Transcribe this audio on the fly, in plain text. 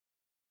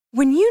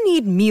When you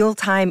need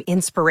mealtime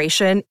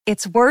inspiration,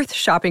 it's worth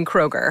shopping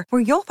Kroger,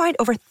 where you'll find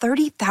over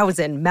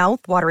 30,000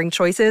 mouth-watering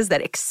choices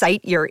that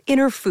excite your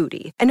inner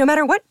foodie. And no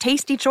matter what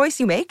tasty choice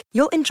you make,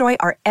 you'll enjoy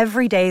our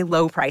everyday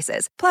low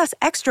prices, plus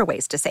extra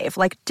ways to save,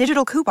 like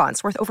digital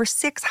coupons worth over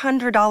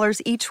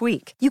 $600 each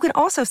week. You can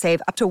also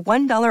save up to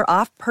 $1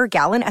 off per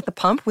gallon at the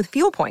pump with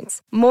fuel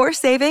points. More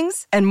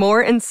savings and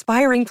more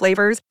inspiring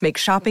flavors make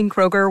shopping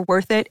Kroger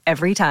worth it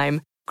every time.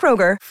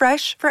 Kroger,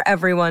 fresh for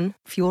everyone.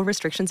 Fuel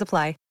restrictions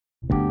apply.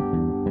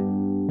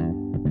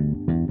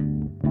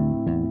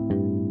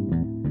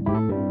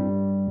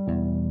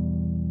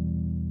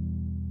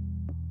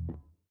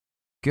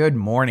 Good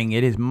morning.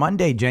 It is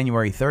Monday,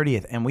 January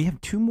 30th, and we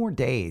have 2 more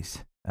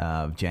days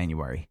of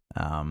January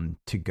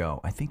to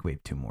go. I think we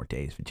have 2 more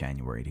days for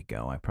January to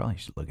go. I probably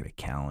should look at a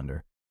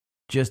calendar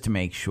just to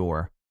make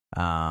sure.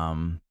 Yeah,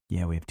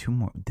 we have 2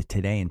 more,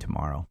 today and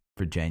tomorrow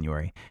for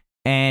January.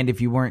 And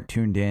if you weren't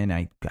tuned in,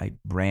 I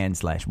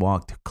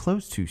ran/walked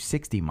close to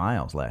 60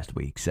 miles last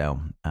week. So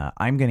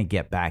I'm going to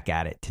get back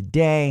at it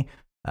today.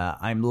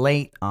 I'm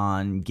late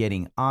on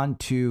getting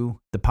onto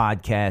the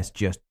podcast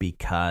just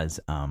because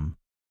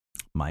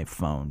my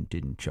phone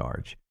didn't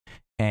charge.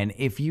 And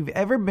if you've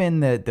ever been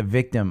the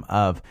victim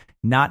of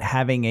not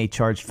having a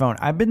charged phone,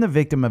 I've been the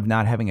victim of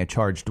not having a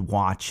charged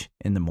watch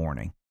in the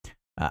morning.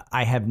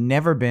 I have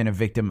never been a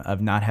victim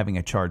of not having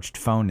a charged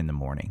phone in the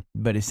morning.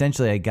 But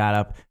essentially, I got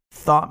up,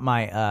 thought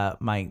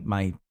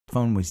my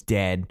phone was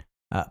dead,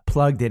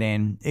 plugged it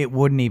in. It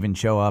wouldn't even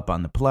show up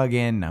on the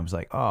plug-in. And I was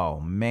like, oh,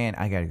 man,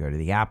 I got to go to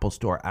the Apple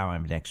store. I don't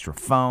have an extra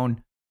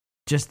phone.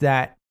 Just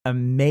that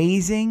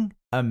amazing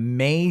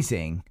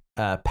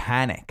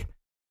panic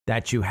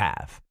that you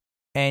have.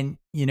 And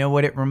you know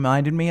what it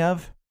reminded me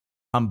of?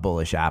 I'm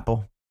bullish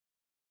Apple.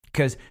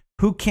 Because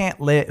who can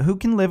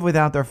live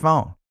without their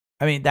phone?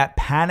 I mean, that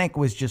panic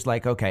was just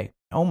like, okay,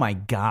 oh my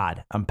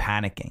God, I'm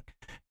panicking.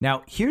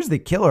 Now, here's the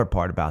killer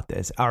part about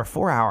this. Our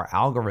 4-hour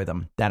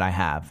algorithm that I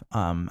have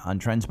on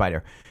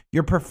TrendSpider,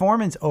 your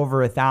performance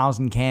over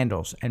 1,000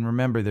 candles. And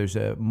remember, there's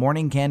a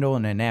morning candle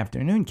and an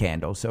afternoon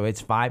candle. So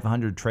it's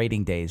 500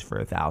 trading days for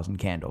 1,000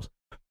 candles.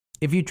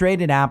 If you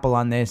traded Apple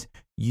on this,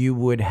 you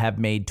would have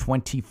made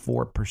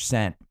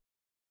 24%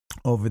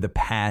 over the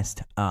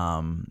past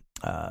 2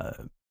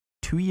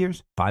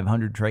 years,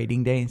 500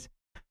 trading days,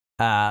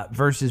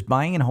 versus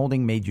buying and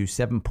holding made you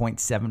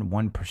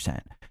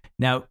 7.71%.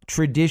 Now,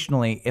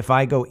 traditionally, if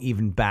I go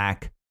even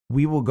back,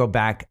 we will go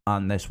back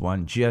on this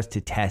one just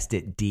to test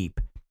it deep.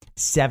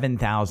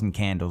 7,000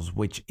 candles,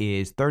 which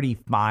is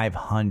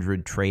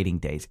 3,500 trading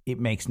days. It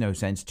makes no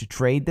sense to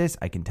trade this.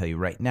 I can tell you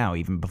right now,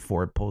 even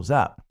before it pulls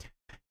up.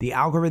 The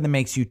algorithm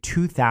makes you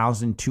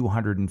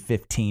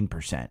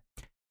 2,215%.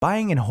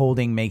 Buying and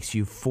holding makes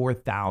you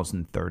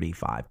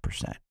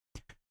 4,035%.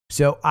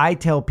 So I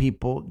tell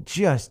people,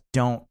 just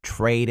don't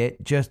trade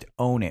it. Just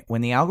own it.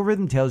 When the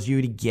algorithm tells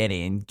you to get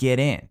in, get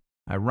in.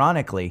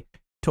 Ironically,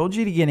 told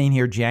you to get in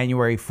here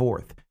January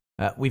 4th.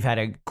 We've had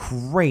a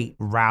great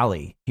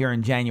rally here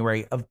in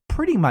January of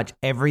pretty much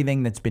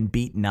everything that's been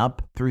beaten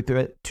up through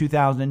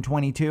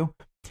 2022.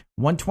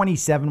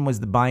 127 was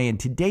the buy-in.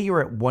 Today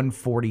you're at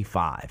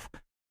 145.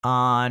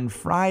 On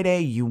Friday,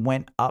 you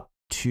went up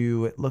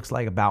to, it looks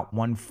like about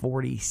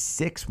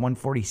 146,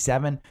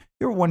 147.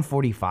 You're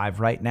 145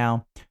 right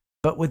now.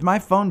 But with my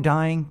phone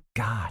dying,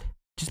 God,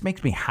 it just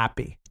makes me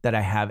happy that I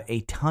have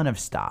a ton of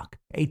stock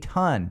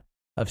in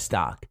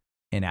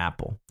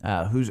Apple,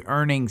 whose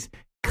earnings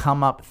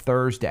come up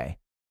Thursday.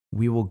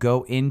 We will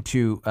go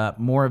into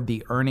more of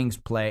the earnings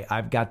play.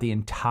 I've got the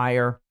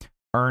entire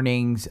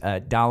earnings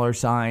dollar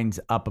signs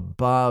up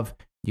above.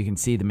 You can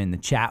see them in the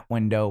chat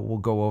window. We'll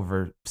go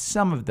over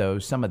some of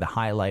those, some of the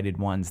highlighted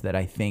ones that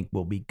I think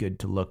will be good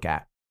to look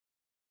at.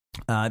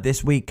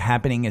 This week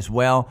happening as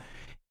well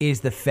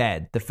is the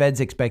Fed. The Fed's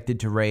expected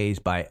to raise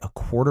by a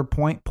quarter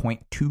point,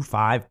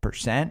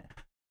 0.25%,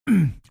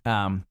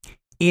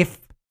 if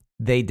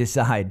they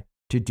decide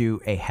to do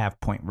a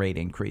half-point rate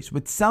increase,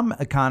 which some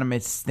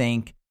economists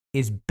think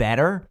is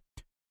better.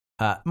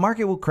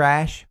 Market will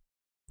crash.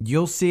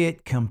 You'll see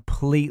it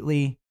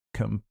completely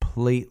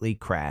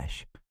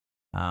crash.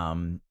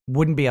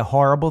 Wouldn't be a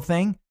horrible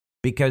thing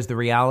because the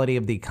reality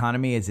of the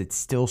economy is it's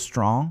still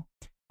strong.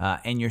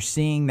 And you're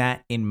seeing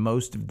that in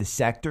most of the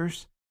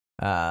sectors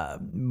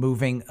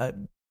moving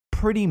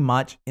pretty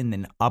much in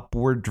an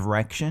upward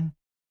direction.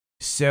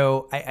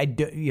 So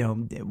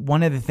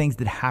one of the things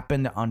that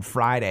happened on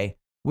Friday,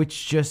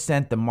 which just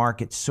sent the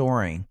market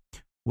soaring,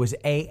 was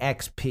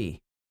AXP.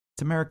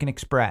 It's American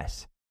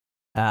Express.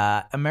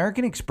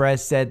 American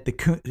Express said the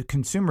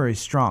consumer is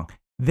strong.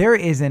 There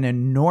is an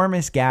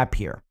enormous gap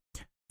here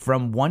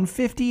from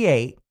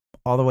 158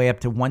 all the way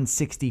up to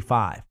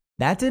 165.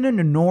 That's an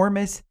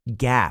enormous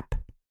gap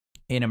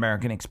in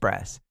American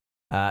Express.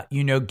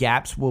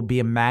 Gaps will be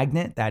a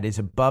magnet that is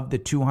above the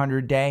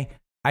 200-day.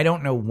 I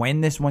don't know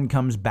when this one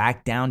comes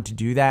back down to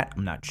do that.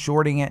 I'm not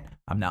shorting it.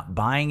 I'm not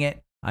buying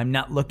it. I'm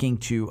not looking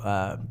to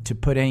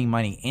put any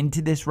money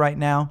into this right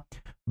now.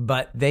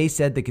 But they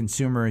said the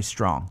consumer is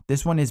strong.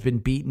 This one has been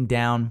beaten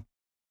down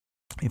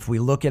If we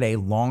look at a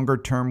longer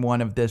term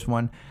one of this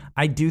one,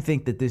 I do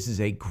think that this is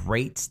a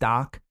great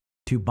stock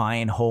to buy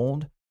and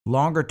hold.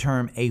 Longer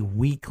term, a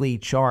weekly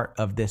chart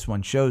of this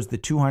one shows the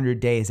 200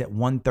 days at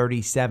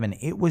 137.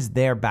 It was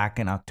there back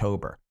in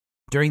October.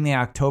 During the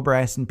October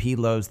S&P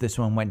lows, this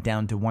one went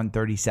down to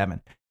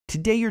 137.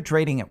 Today, you're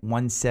trading at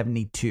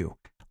 172.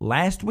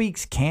 Last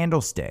week's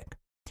candlestick,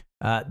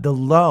 the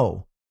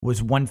low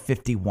was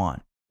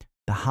 151.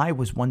 The high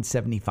was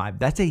 175.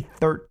 That's a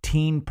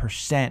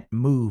 13%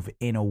 move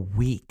in a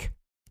week,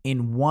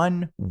 in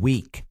 1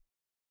 week.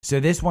 So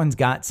this one's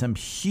got some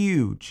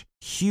huge,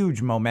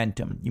 huge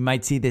momentum. You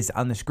might see this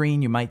on the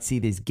screen. You might see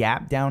this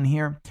gap down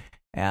here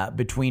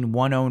between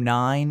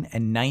 109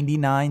 and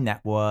 99.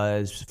 That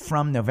was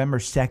from November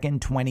 2nd,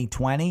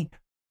 2020.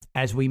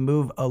 As we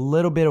move a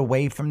little bit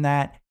away from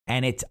that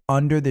and it's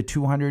under the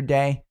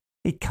 200-day,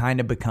 it kind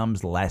of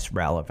becomes less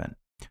relevant.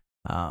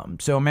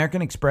 So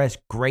American Express,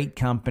 great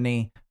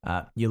company.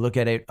 You look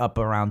at it up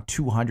around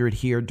 200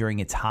 here during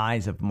its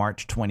highs of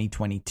March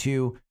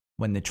 2022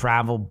 when the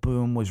travel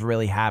boom was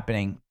really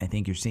happening. I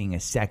think you're seeing a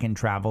second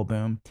travel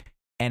boom.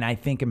 And I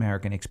think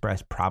American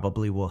Express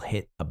probably will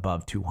hit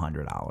above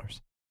 $200.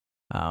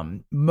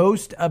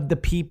 Most of the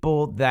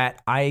people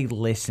that I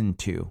listen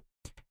to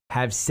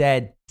have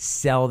said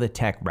sell the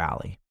tech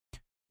rally.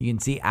 You can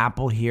see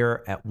Apple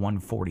here at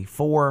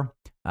 144.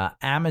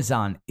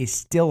 Amazon is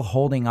still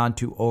holding on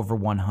to over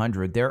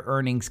 100. Their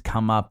earnings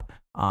come up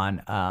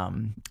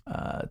on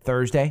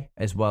Thursday,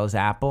 as well as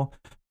Apple.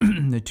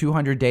 The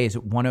 200-day is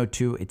at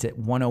 102. It's at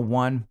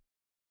 101.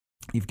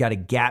 You've got a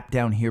gap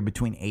down here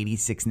between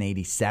 86 and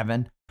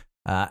 87.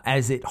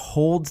 As it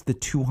holds the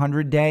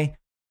 200-day,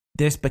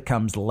 this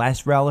becomes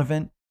less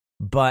relevant,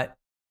 but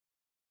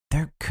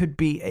there could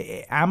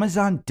be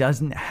Amazon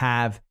doesn't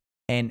have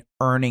an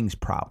earnings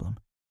problem.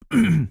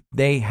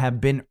 They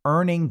have been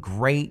earning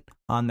great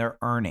on their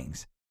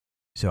earnings.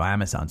 So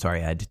Amazon,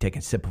 sorry, I had to take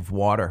a sip of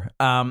water.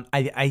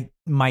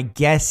 My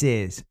guess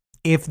is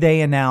if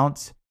they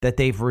announce that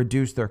they've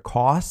reduced their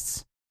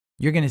costs,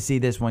 you're going to see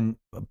this one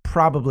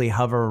probably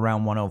hover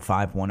around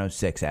 105,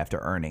 106 after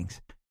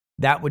earnings.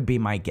 That would be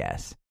my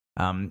guess.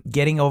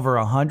 Getting over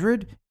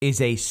 100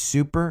 is a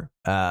super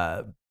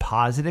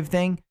positive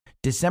thing.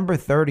 December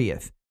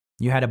 30th,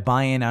 you had a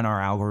buy-in on our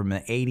algorithm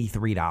at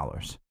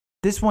 $83.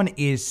 This one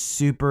is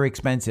super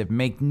expensive.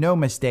 Make no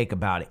mistake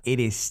about it.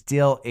 It is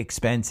still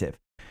expensive.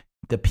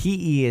 The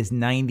PE is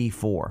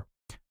 94.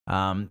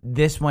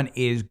 This one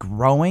is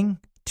growing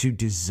to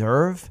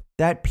deserve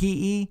that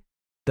PE.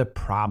 The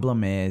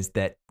problem is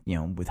that,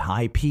 with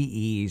high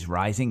PEs,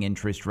 rising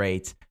interest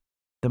rates,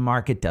 the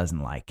market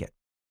doesn't like it.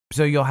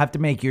 So you'll have to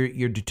make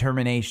your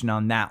determination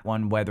on that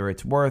one, whether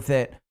it's worth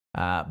it.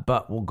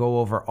 But we'll go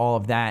over all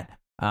of that.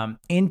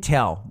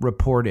 Intel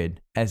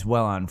reported as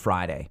well on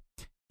Friday.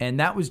 And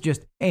that was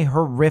just a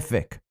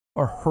horrific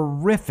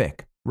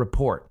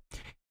report.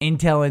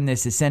 Intel in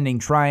this ascending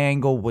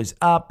triangle was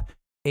up.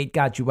 It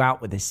got you out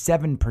with a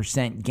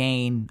 7%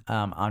 gain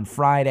on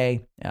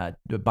Friday.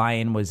 The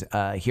buy-in was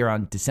here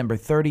on December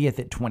 30th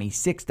at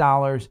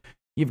 $26.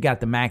 You've got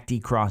the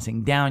MACD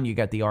crossing down. You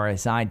got the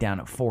RSI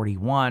down at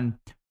 41.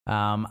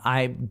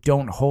 I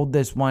don't hold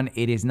this one.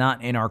 It is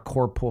not in our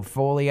core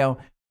portfolio,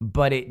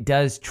 but it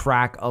does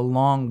track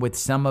along with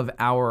some of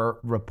our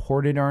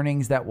reported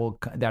earnings that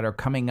are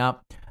coming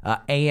up.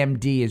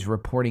 AMD is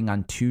reporting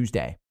on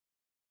Tuesday.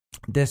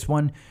 This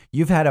one,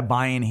 you've had a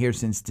buy-in here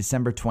since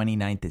December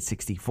 29th at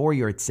 64.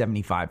 You're at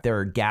 75. There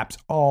are gaps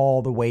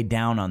all the way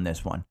down on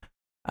this one.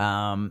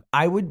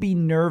 I would be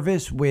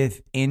nervous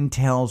with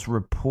Intel's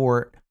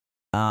report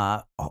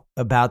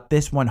about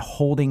this one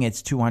holding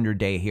its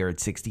 200-day here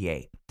at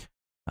 68.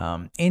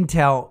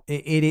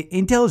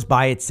 Intel is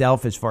by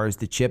itself as far as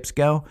the chips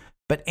go,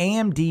 but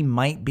AMD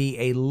might be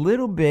a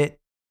little bit,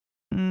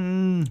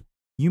 you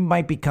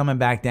might be coming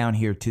back down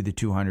here to the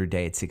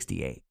 200-day at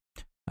 68.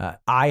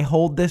 I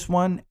hold this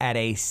one at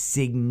a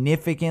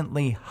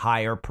significantly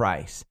higher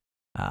price.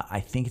 I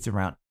think it's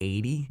around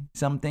 80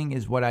 something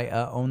is what I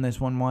own this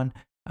one.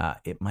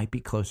 It might be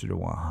closer to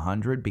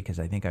 100 because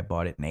I think I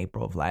bought it in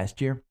April of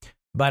last year.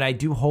 But I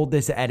do hold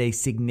this at a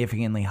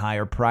significantly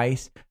higher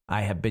price.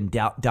 I have been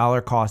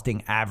dollar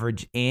costing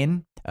average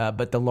in,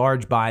 but the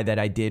large buy that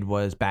I did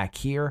was back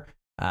here.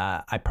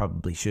 I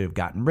probably should have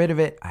gotten rid of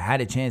it. I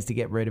had a chance to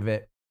get rid of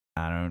it.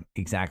 I don't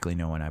exactly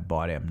know when I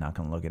bought it. I'm not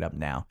going to look it up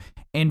now.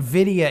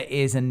 NVIDIA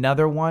is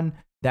another one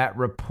that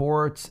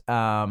reports,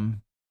 let's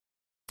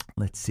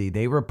see,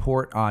 they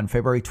report on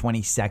February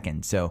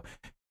 22nd. So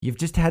you've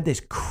just had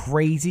this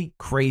crazy,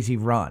 crazy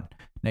run.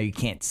 Now you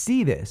can't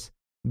see this,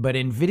 but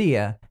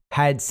NVIDIA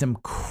had some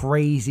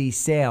crazy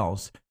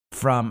sales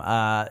from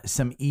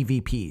some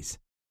EVPs.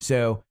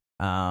 So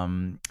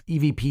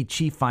EVP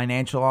Chief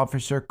Financial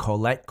Officer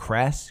Colette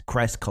Kress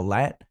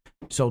Colette,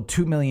 sold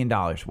 $2 million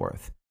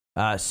worth.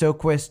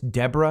 Soquist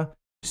Deborah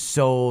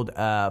sold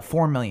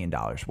 $4 million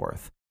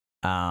worth.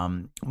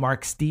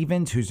 Mark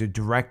Stevens, who's a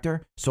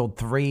director, sold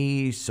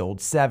 3,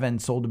 sold 7,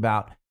 sold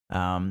about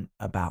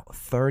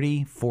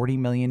 $30-40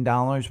 million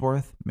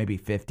worth, maybe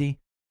 50,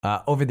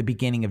 over the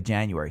beginning of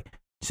January.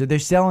 So they're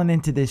selling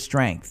into this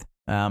strength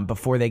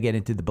before they get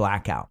into the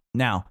blackout.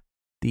 Now,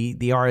 the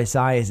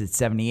RSI is at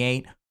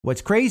 78.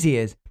 What's crazy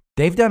is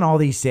they've done all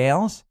these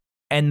sales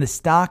and the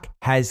stock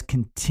has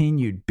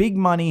continued. Big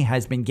money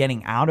has been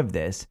getting out of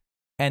this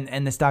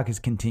and the stock has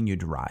continued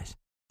to rise.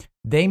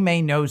 They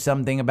may know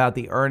something about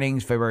the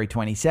earnings February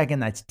 22nd.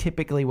 That's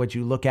typically what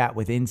you look at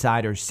with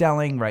insiders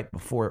selling right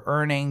before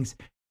earnings,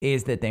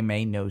 is that they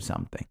may know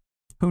something.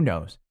 Who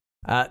knows?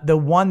 The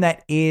one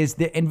that is,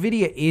 the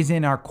NVIDIA is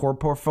in our core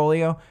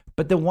portfolio,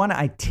 but the one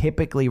I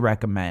typically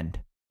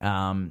recommend,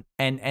 and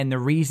the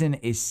reason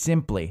is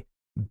simply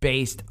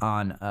based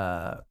on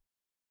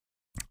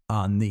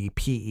the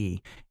PE.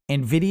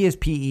 NVIDIA's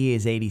PE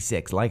is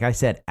 86. Like I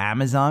said,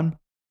 Amazon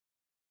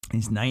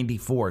is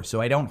 94.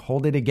 So I don't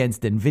hold it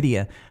against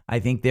NVIDIA. I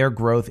think their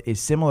growth is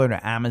similar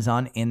to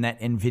Amazon in that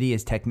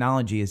NVIDIA's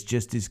technology is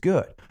just as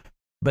good.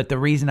 But the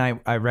reason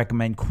I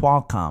recommend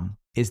Qualcomm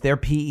is their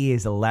PE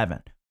is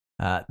 11.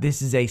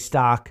 This is a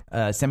stock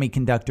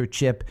semiconductor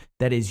chip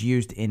that is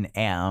used in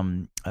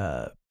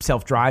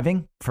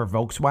self-driving for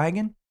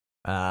Volkswagen.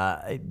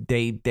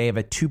 They have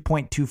a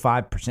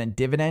 2.25%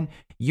 dividend.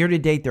 Year to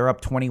date, they're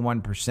up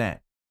 21%.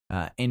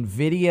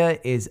 NVIDIA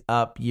is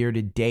up year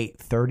to date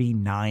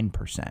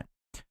 39%.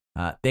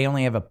 They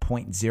only have a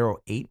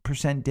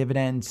 0.08%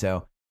 dividend.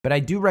 But I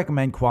do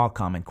recommend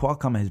Qualcomm, and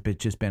Qualcomm has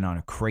just been on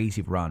a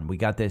crazy run. We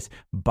got this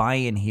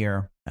buy-in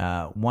here,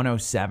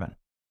 107.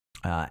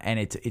 And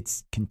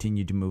it's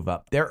continued to move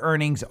up. Their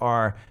earnings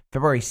are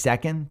February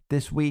 2nd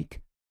this week.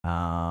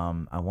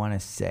 I want to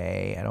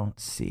say, I don't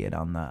see it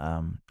on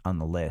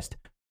the list,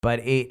 but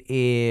it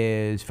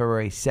is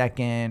February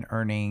 2nd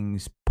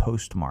earnings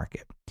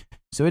post-market.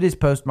 So it is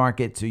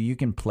post-market, so you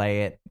can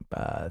play it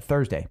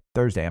Thursday,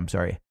 I'm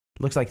sorry.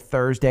 It looks like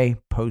Thursday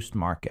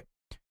post-market.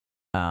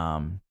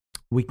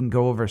 We can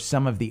go over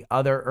some of the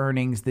other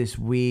earnings this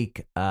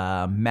week.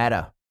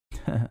 Meta.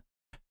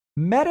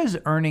 Meta's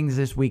earnings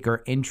this week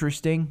are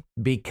interesting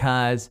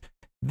because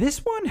this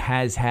one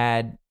has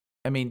had,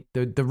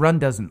 the run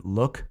doesn't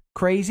look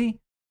crazy,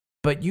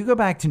 but you go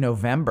back to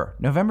November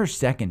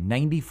 2nd,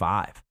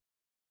 95.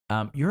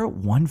 You're at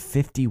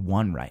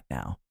 151 right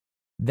now.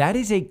 That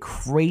is a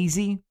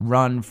crazy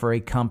run for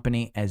a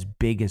company as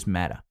big as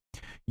Meta.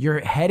 You're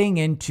heading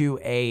into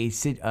a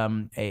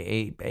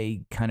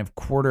kind of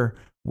quarter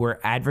where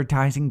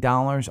advertising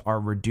dollars are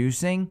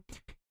reducing.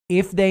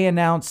 If they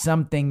announce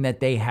something that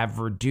they have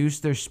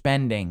reduced their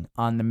spending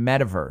on the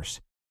metaverse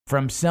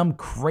from some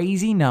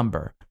crazy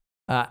number,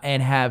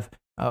 and have,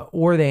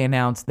 or they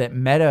announce that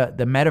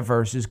the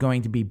metaverse is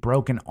going to be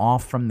broken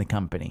off from the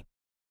company,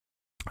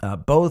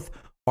 both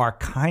are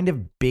kind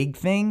of big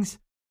things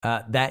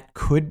that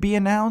could be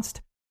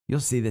announced.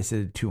 You'll see this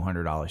as a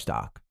 $200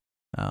 stock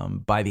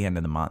by the end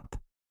of the month.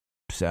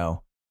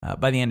 So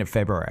by the end of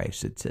February, I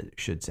should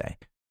say.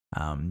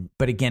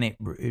 But again, it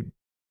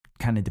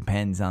kind of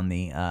depends on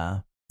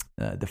the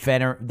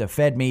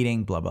Fed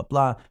meeting, blah, blah,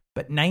 blah.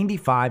 But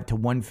 95 to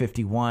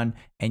 151,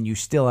 and you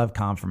still have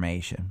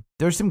confirmation.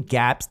 There's some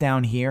gaps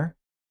down here.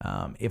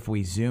 If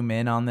we zoom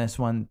in on this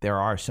one, there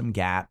are some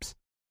gaps,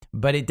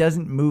 but it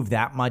doesn't move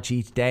that much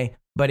each day,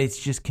 but it's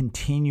just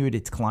continued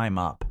its climb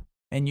up.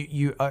 And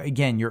you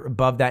again, you're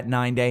above that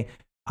 9-day.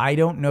 I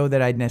don't know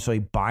that I'd necessarily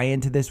buy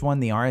into this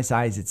one. The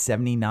RSI is at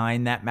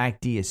 79. That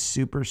MACD is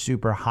super,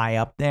 super high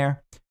up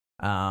there.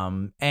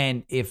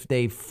 And if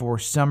they, for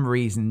some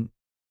reason,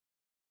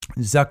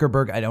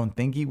 Zuckerberg, I don't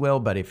think he will,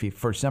 but if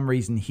for some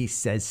reason he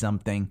says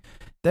something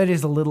that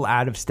is a little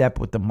out of step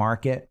with the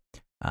market,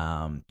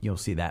 you'll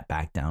see that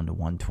back down to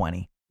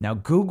 120. Now,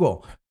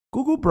 Google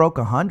broke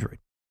 100.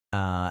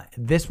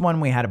 This one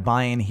we had a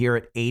buy-in here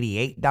at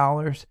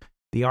 $88.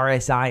 The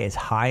RSI is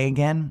high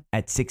again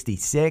at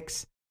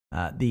 66.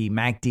 The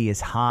MACD is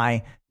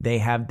high. They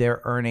have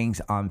their earnings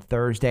on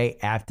Thursday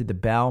after the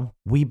bell.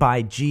 We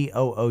buy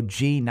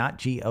GOOG, not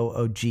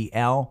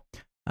GOOGL.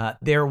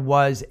 There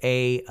was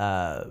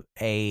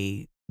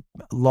a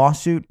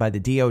lawsuit by the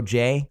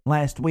DOJ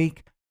last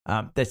week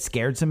that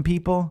scared some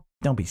people.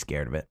 Don't be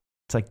scared of it.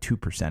 It's like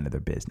 2% of their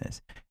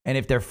business. And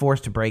if they're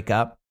forced to break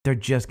up, they're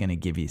just going to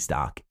give you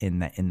stock in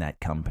that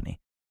company.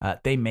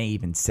 They may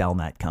even sell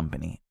that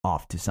company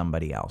off to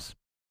somebody else.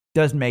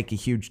 Does make a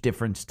huge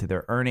difference to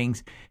their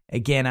earnings.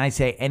 Again, I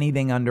say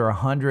anything under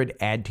 100,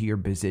 add to your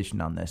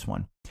position on this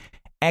one.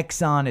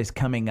 Exxon is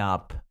coming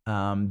up.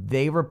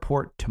 They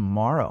report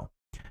tomorrow,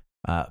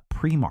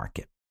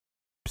 pre-market.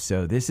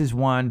 So this is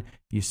one,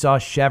 you saw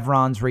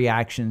Chevron's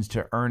reactions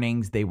to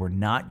earnings. They were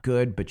not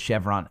good, but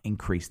Chevron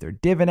increased their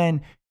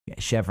dividend.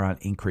 Chevron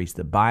increased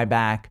the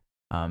buyback.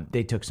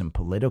 They took some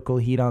political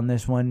heat on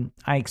this one.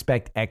 I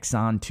expect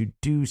Exxon to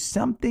do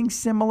something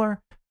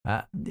similar.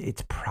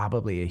 It's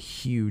probably a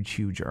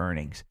huge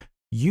earnings.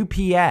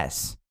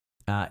 UPS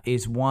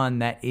is one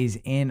that is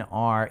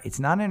it's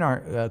not in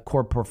our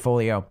core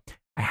portfolio.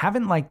 I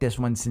haven't liked this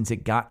one since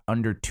it got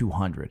under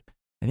 200.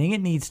 I think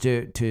it needs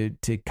to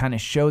kind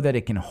of show that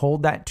it can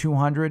hold that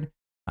 200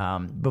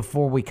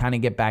 before we kind of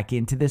get back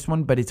into this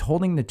one. But it's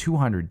holding the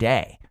 200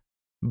 day.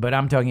 But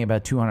I'm talking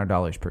about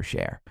 $200 per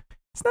share.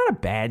 It's not a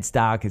bad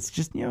stock. It's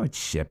just, it's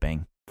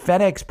shipping.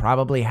 FedEx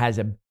probably has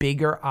a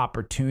bigger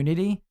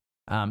opportunity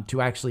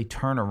to actually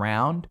turn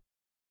around.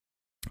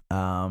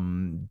 I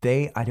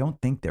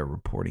don't think they're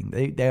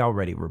reporting. They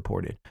already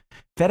reported.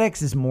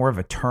 FedEx is more of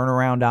a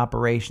turnaround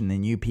operation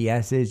than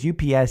UPS is.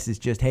 UPS is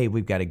just, hey,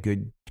 we've got a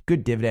good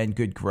dividend,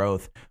 good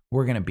growth.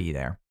 We're going to be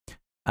there.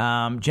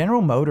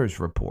 General Motors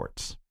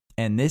reports,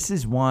 and this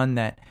is one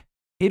that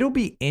it'll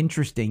be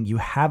interesting. You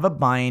have a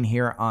buy-in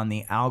here on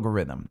the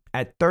algorithm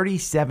at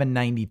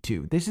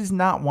 $37.92. This is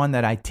not one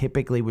that I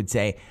typically would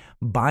say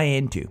buy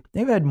into.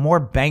 They've had more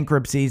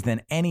bankruptcies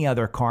than any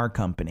other car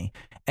company,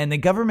 and the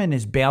government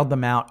has bailed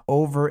them out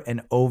over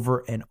and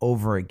over and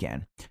over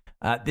again.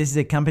 This is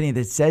a company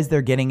that says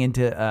they're getting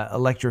into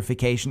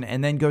electrification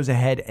and then goes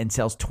ahead and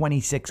sells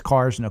 26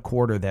 cars in a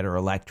quarter that are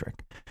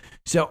electric.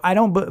 So I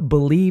don't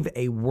believe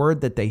a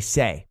word that they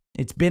say.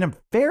 It's been a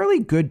fairly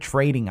good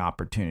trading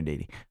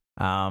opportunity.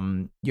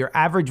 Your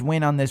average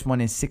win on this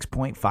one is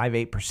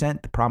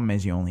 6.58%. The problem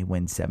is you only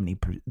win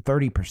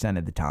 30%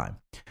 of the time.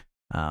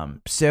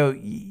 So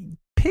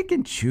pick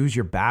and choose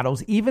your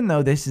battles. Even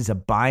though this is a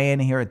buy-in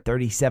here at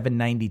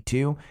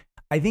 $37.92,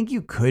 I think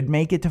you could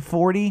make it to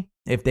 $40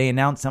 if they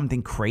announce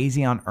something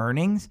crazy on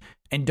earnings,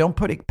 and don't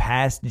put it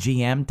past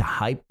GM to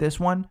hype this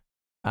one.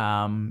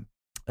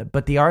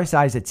 But the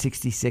RSI is at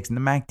 66 and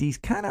the MACD is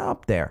kind of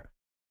up there.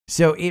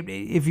 So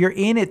if you're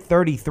in at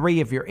 33,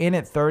 if you're in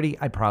at 30,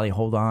 I'd probably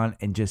hold on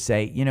and just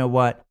say, you know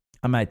what?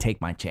 I'm going to take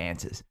my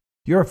chances.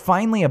 You're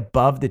finally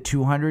above the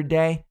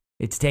 200-day.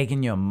 It's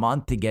taken you a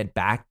month to get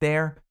back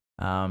there.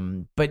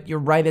 But you're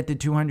right at the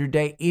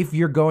 200-day. If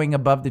you're going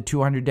above the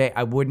 200-day,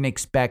 I wouldn't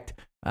expect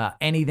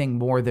anything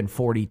more than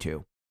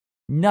 42.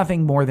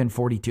 Nothing more than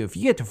 42. If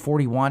you get to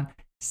 41,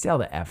 sell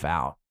the F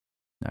out.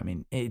 I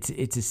mean, it's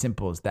as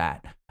simple as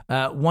that.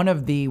 One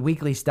of the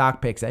weekly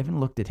stock picks, I haven't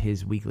looked at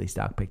his weekly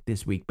stock pick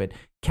this week, but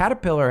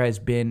Caterpillar has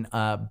been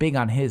big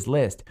on his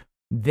list.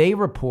 They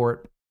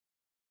report,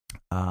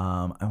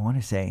 I want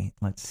to say,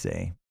 let's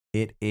say,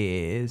 it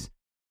is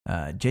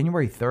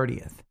January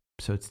 30th.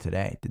 So it's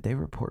today. Did they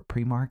report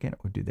pre-market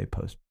or do they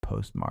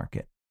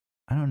post-market?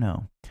 I don't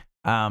know.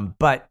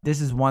 But this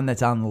is one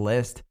that's on the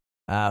list.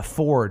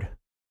 Ford,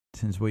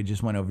 since we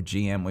just went over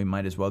GM, we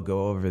might as well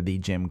go over the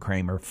Jim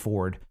Cramer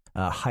Ford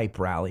hype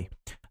rally.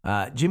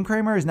 Jim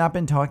Cramer has not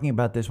been talking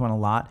about this one a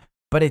lot,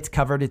 but it's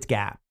covered its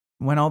gap.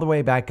 Went all the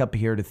way back up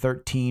here to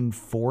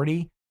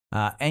 1340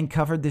 and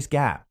covered this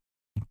gap.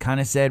 Kind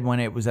of said when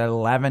it was at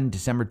 11,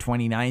 December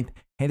 29th,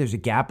 hey, there's a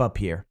gap up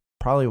here.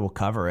 Probably will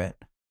cover it.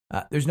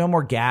 There's no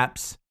more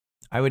gaps.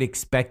 I would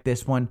expect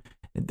this one.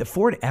 The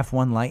Ford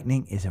F1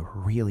 Lightning is a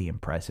really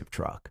impressive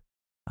truck.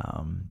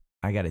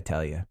 I got to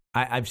tell you,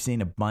 I've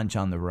seen a bunch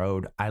on the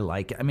road. I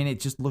like it. I mean, it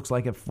just looks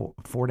like a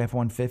Ford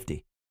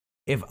F-150.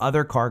 If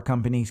other car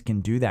companies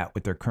can do that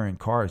with their current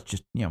cars,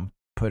 just,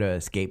 put a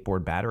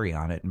skateboard battery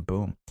on it and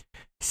boom.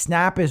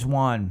 Snap is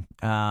one.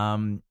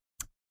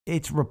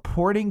 It's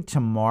reporting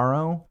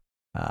tomorrow.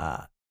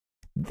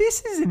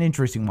 This is an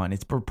interesting one.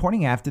 It's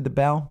reporting after the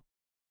bell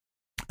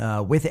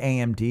with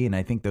AMD, and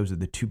I think those are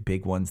the two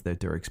big ones that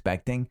they're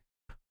expecting.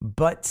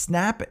 But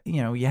Snap,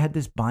 you had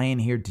this buy-in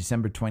here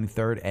December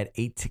 23rd at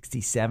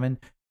 867.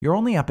 You're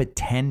only up at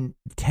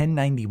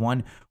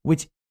 1091,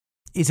 which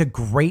is a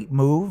great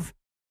move.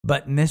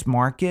 But in this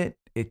market,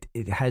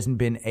 it hasn't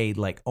been a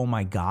oh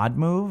my God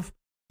move.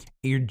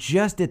 You're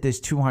just at this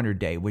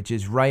 200-day, which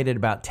is right at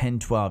about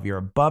 1012. You're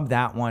above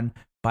that one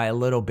by a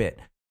little bit.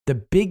 The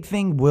big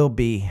thing will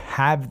be,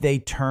 have they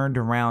turned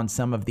around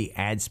some of the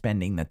ad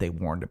spending that they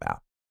warned about?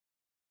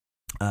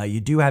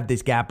 You do have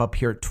this gap up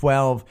here at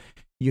 12.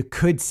 You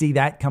could see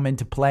that come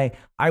into play.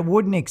 I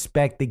wouldn't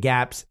expect the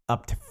gaps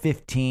up to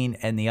 15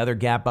 and the other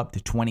gap up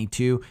to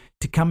 22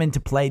 to come into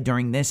play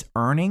during this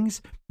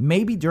earnings.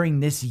 Maybe during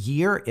this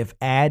year if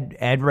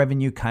ad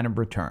revenue kind of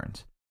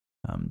returns.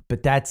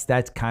 But that's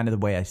kind of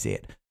the way I see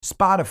it.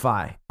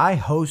 Spotify. I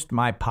host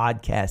my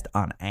podcast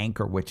on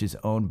Anchor, which is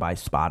owned by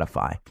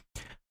Spotify.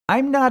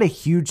 I'm not a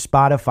huge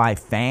Spotify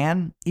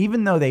fan,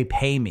 even though they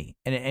pay me.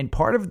 And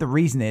part of the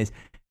reason is,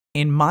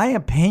 in my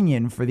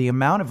opinion, for the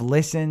amount of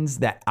listens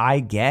that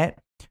I get,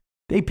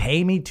 they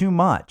pay me too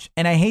much.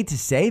 And I hate to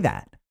say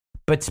that,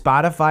 but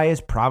Spotify is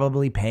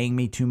probably paying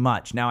me too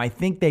much. Now, I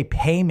think they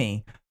pay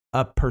me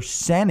a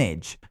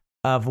percentage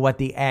of what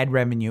the ad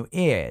revenue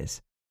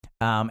is.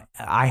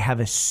 I have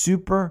a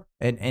super,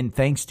 and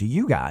thanks to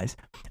you guys,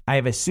 I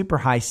have a super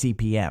high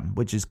CPM,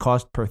 which is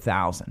cost per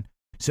 1,000.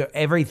 So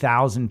every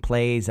 1,000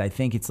 plays, I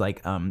think it's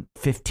like $15,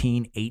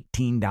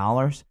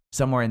 $18,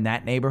 somewhere in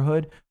that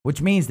neighborhood,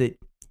 which means that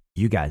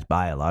you guys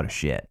buy a lot of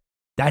shit.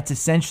 That's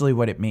essentially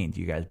what it means.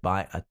 You guys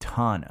buy a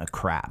ton of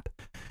crap.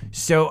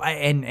 So,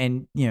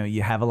 and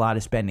you have a lot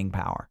of spending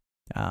power.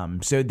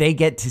 So they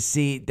get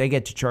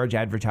to charge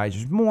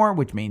advertisers more,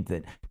 which means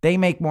that they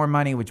make more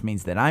money, which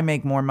means that I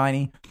make more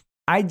money.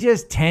 I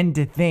just tend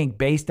to think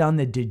based on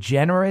the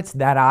degenerates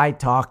that I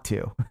talk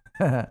to.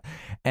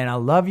 And I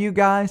love you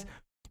guys.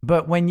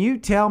 But when you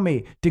tell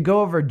me to go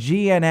over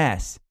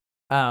GNS,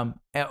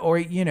 or,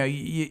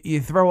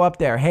 you throw up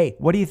there, hey,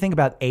 what do you think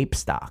about Ape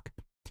stock?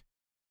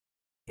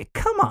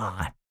 come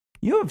on.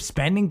 You have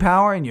spending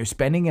power and you're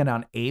spending it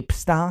on ape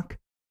stock.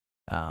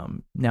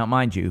 Now,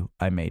 mind you,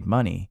 I made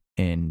money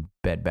in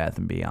Bed Bath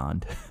 &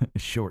 Beyond,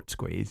 short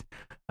squeeze.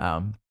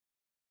 I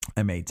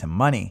made some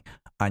money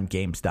on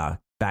GameStop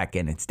back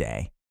in its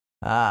day.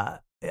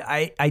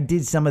 I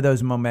did some of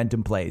those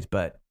momentum plays,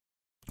 but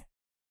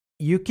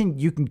you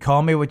can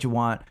call me what you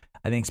want.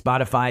 I think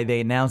Spotify, they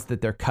announced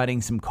that they're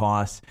cutting some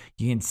costs.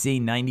 You can see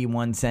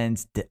 91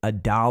 cents, a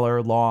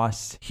dollar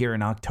loss here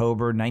in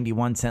October,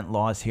 91 cent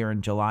loss here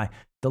in July.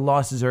 The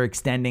losses are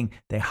extending.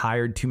 They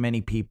hired too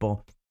many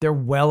people. They're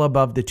well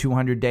above the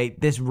 200-day.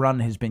 This run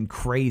has been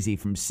crazy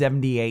from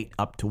 78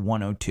 up to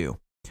 102.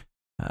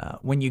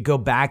 When you go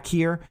back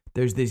here,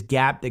 there's this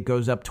gap that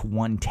goes up to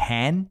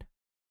 110.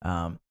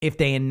 If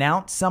they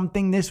announce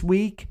something this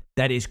week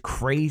that is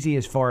crazy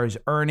as far as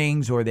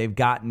earnings, or they've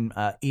gotten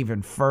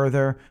even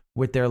further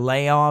with their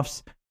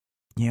layoffs,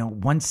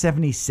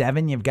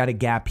 177, you've got a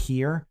gap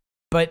here,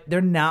 but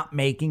they're not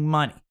making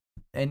money.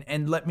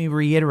 And let me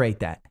reiterate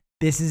that.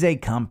 This is a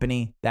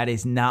company that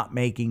is not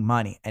making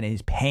money and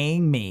is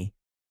paying me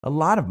a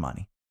lot of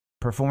money.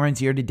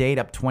 Performance year to date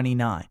up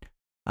 29.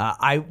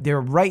 They're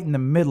right in the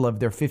middle of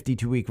their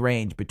 52-week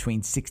range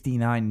between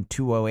 69 and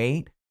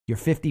 208. You're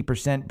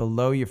 50%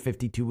 below your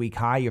 52-week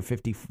high. You're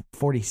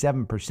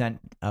 47%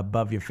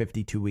 above your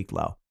 52-week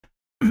low.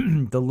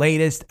 The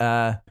latest,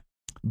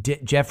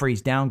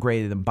 Jefferies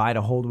downgraded them, buy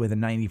to hold with a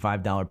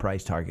 $95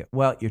 price target.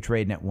 Well, you're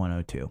trading at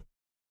 102.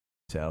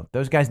 So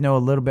those guys know a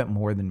little bit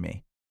more than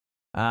me.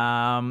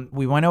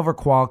 We went over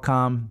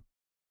Qualcomm.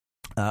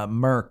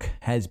 Merck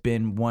has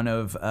been one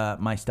of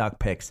my stock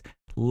picks.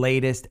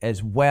 Latest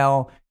as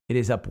well. It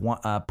is up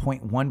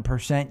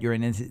 0.1%. You're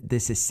in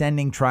this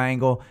ascending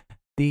triangle.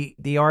 The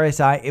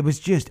RSI, it was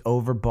just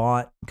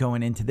overbought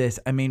going into this.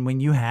 I mean, when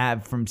you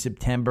have from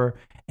September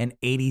an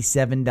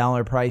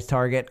 $87 price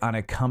target on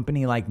a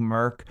company like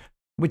Merck,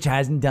 which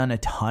hasn't done a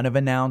ton of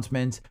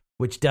announcements,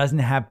 which doesn't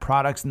have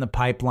products in the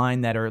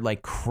pipeline that are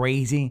like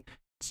crazy.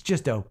 It's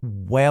just a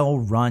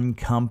well-run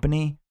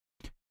company.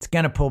 It's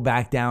going to pull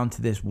back down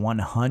to this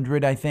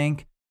 100, I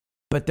think.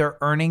 But their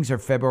earnings are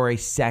February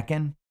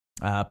 2nd,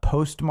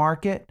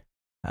 post-market.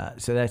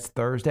 So that's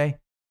Thursday.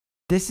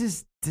 This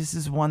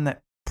is one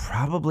that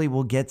probably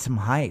will get some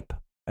hype.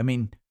 I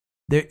mean,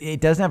 it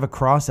doesn't have a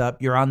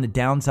cross-up. You're on the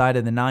downside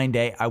of the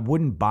 9-day. I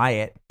wouldn't buy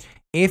it.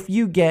 If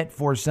you get,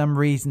 for some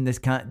reason, this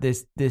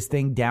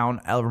thing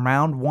down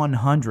around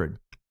 100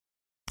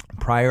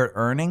 prior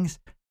earnings,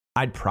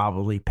 I'd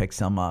probably pick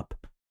some up,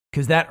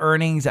 because that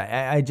earnings,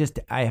 I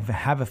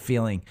have a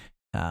feeling,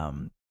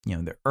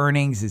 their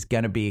earnings is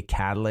going to be a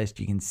catalyst.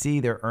 You can see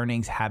their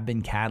earnings have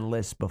been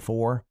catalysts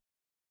before,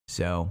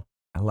 so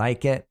I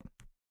like it.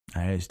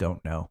 I just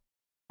don't know.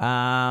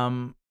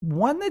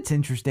 One that's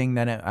interesting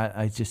that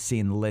I just see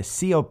in the list,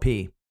 COP.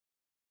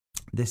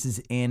 This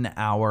is in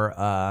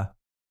our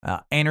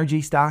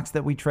energy stocks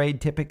that we trade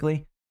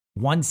typically.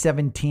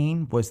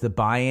 117 was the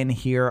buy-in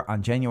here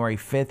on January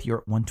 5th. You're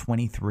at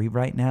 123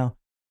 right now.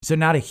 So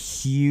not a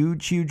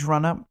huge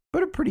run-up,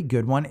 but a pretty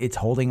good one. It's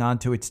holding on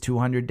to its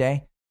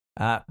 200-day.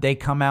 They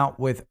come out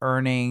with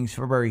earnings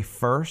February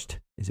 1st.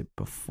 Is it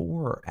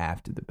before or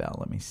after the bell?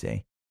 Let me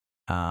see.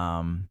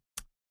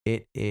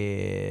 It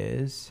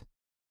is...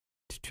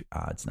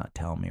 it's not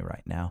telling me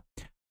right now.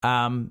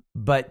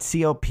 But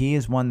COP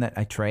is one that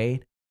I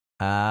trade.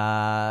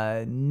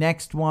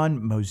 Next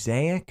one,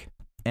 Mosaic,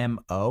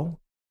 MO.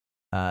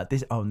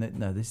 This is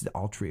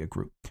Altria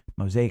Group.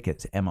 Mosaic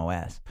is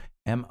MOS.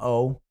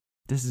 MO.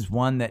 This is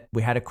one that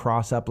we had a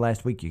cross up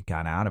last week. You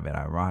got out of it.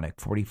 Ironic.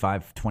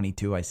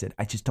 45.22. I said,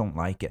 I just don't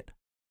like it.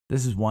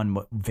 This is one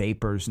with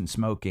vapors and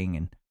smoking,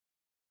 and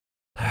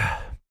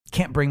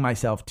can't bring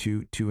myself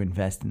to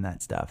invest in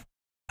that stuff.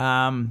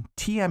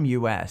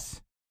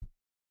 TMUS.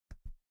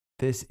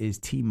 This is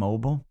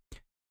T-Mobile.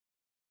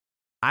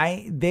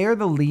 They're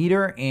the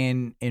leader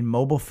in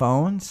mobile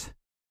phones.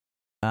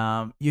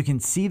 You can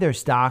see their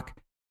stock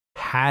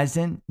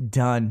hasn't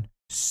done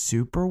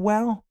super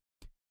well.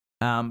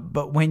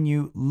 But when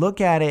you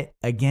look at it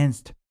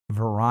against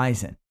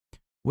Verizon,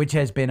 which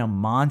has been a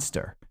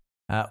monster,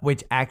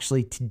 which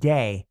actually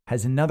today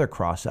has another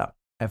cross up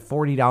at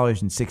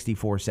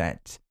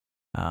 $40.64.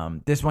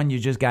 This one you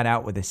just got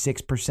out with a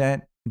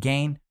 6%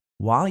 gain,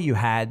 while you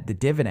had the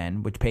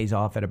dividend, which pays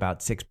off at about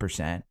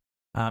 6%.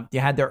 You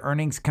had their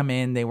earnings come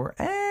in. They were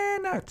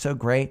not so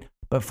great,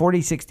 but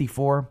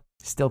 $40.64,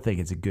 still think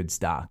it's a good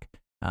stock.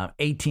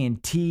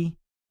 AT&T,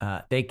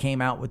 they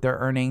came out with their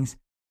earnings.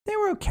 They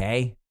were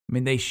okay. I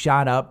mean, they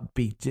shot up.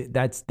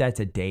 That's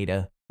a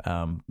data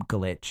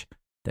glitch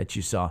that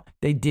you saw.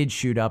 They did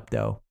shoot up,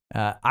 though.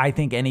 I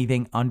think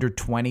anything under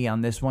 20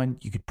 on this one,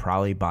 you could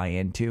probably buy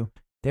into.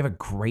 They have a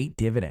great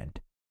dividend.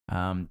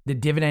 The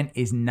dividend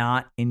is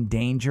not in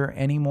danger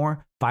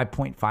anymore.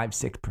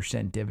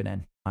 5.56%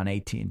 dividend on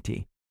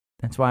AT&T.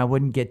 That's why I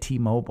wouldn't get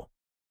T-Mobile.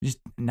 Just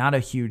not a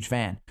huge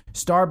fan.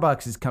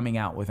 Starbucks is coming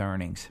out with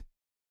earnings.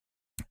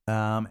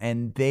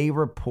 And they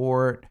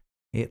report,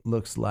 it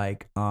looks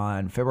like,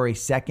 on February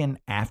 2nd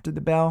after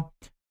the bell.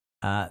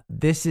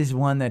 This is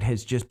one that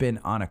has just been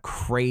on a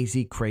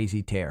crazy,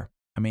 crazy tear.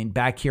 I mean,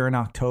 back here in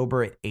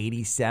October at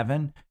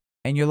 87,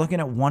 and you're looking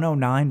at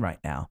 109 right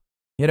now.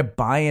 You had a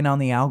buy-in on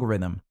the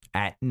algorithm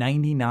at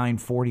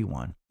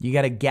 99.41. You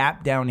got a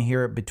gap down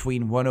here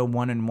between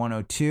 101 and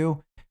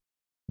 102.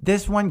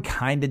 This one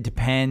kind of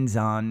depends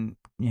on,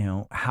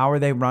 how are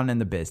they running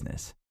the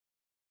business?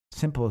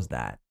 Simple as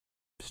that.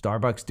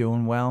 Starbucks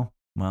doing well.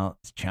 Well,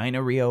 it's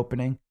China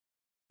reopening.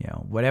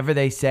 Whatever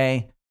they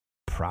say,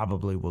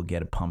 probably will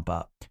get a pump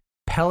up.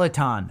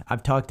 Peloton.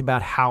 I've talked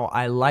about how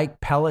I like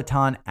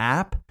Peloton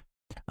app.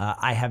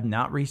 I have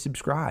not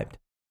resubscribed.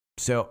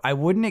 So I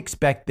wouldn't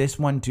expect this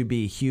one to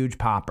be a huge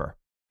popper.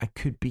 I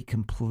could be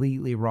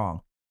completely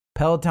wrong.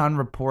 Peloton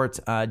reports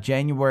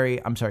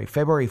February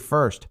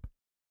 1st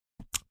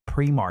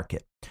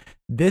pre-market.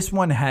 This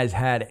one has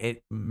had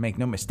it, make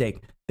no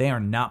mistake, they are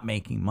not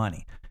making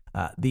money.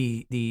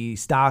 The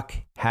stock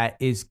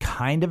is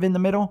kind of in the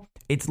middle.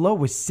 Its low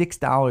was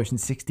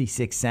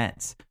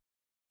 $6.66.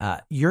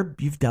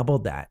 You've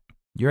doubled that.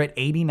 You're at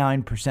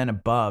 89%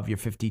 above your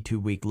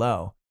 52-week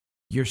low.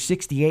 You're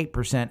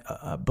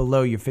 68%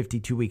 below your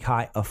 52-week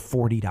high of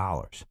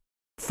 $40.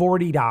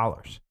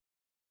 $40.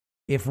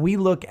 If we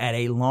look at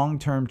a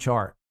long-term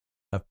chart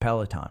of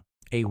Peloton,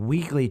 a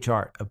weekly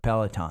chart of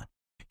Peloton,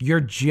 you're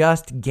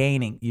just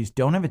gaining. You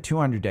don't have a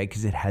 200-day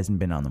because it hasn't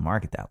been on the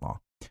market that long,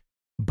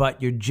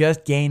 but you're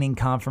just gaining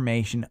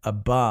confirmation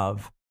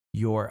above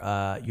your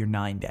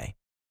 9-day.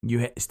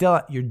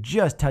 You're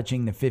just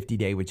touching the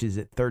 50-day, which is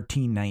at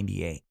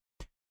 1398.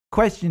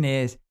 Question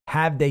is,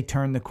 have they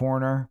turned the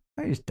corner?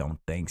 I just don't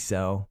think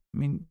so. I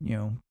mean,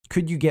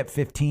 could you get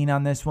 15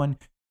 on this one?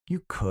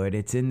 You could.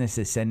 It's in this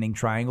ascending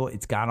triangle.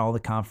 It's got all the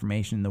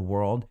confirmation in the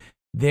world.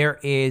 There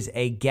is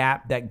a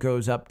gap that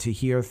goes up to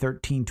here,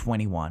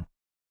 1321.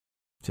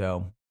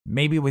 So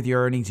maybe with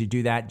your earnings, you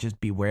do that.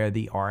 Just beware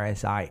the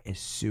RSI is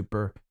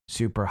super,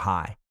 super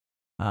high.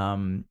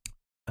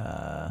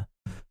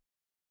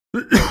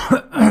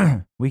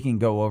 We can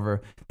go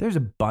over. There's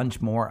a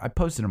bunch more. I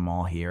posted them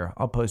all here.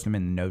 I'll post them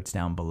in the notes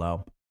down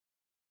below.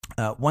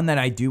 One that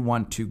I do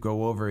want to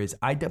go over is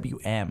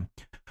IWM.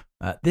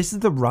 This is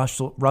the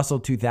Russell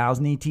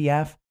 2000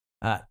 ETF.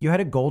 You had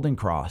a golden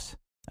cross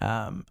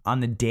on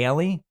the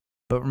daily,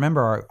 but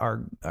remember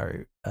our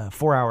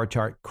 4-hour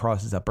chart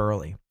crosses up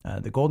early.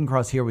 The golden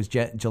cross here was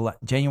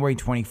January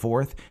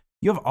 24th.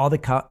 You have all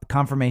the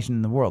confirmation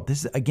in the world.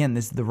 This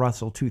is the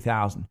Russell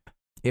 2000.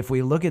 If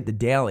we look at the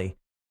daily,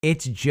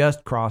 it's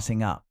just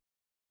crossing up.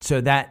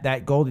 So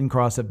that golden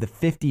cross of the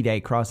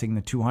 50-day crossing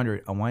the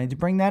 200, I wanted to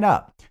bring that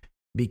up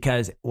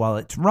because while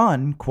it's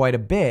run quite a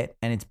bit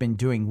and it's been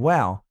doing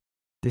well,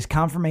 this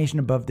confirmation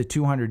above the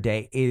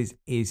 200-day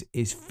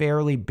is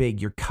fairly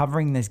big. You're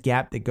covering this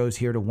gap that goes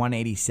here to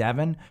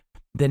 187.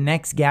 The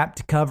next gap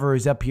to cover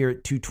is up here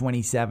at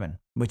 227,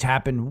 which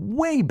happened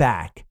way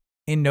back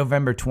in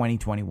November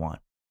 2021.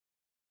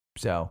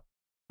 So,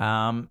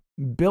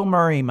 Bill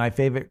Murray, my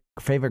favorite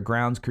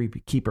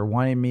groundskeeper,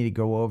 wanted me to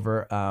go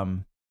over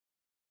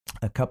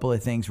a couple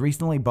of things.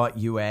 Recently bought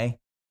UA,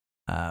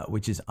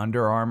 which is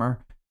Under Armour.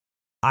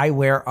 I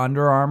wear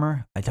Under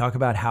Armour. I talk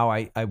about how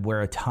I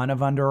wear a ton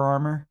of Under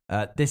Armour.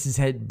 This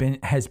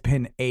has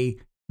been a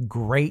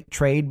great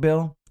trade,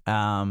 Bill.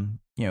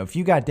 If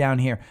you got down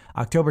here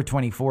October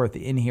 24th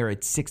in here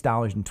at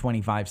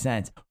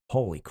 $6.25,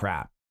 holy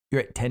crap,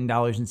 you're at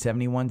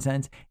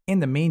 $10.71. In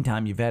the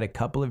meantime, you've had a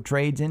couple of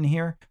trades in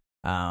here.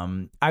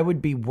 I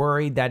would be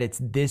worried that it's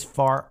this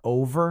far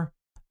over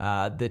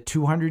the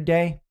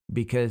 200-day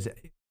because,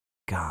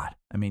 God,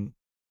 I mean,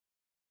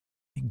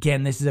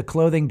 again, this is a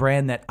clothing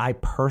brand that I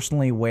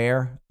personally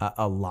wear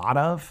a lot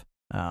of.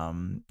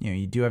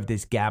 You do have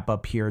this gap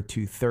up here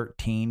to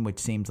 13, which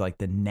seems like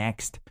the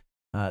next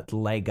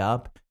leg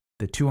up.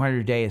 The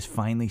 200-day has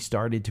finally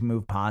started to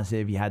move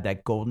positive. You had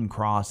that golden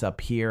cross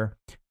up here.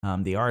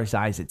 The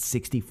RSI is at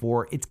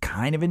 64. It's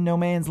kind of in no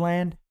man's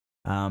land.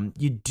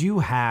 You do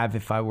have,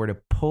 if I were to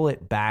pull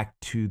it back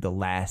to the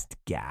last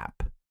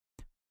gap,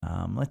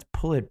 let's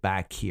pull it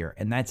back here,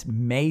 and that's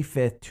May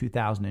 5th,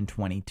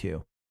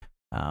 2022.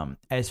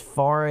 As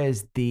far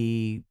as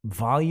the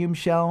volume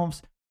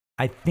shelves,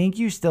 I think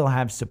you still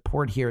have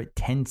support here at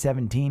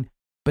 1017,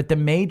 but the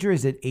major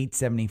is at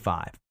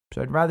 875.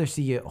 So I'd rather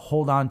see you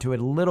hold on to it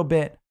a little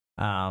bit,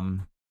 a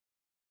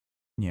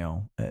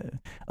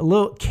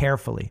little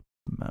carefully.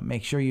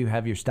 Make sure you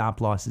have your stop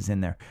losses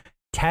in there.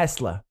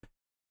 Tesla.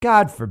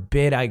 God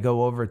forbid I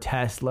go over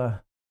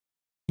Tesla.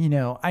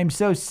 I'm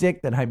so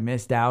sick that I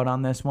missed out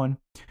on this one.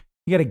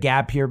 You got a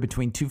gap here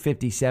between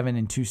 257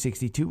 and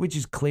 262, which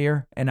is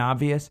clear and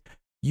obvious.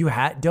 You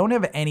don't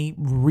have any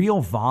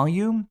real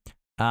volume.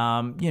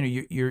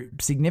 Your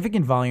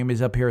significant volume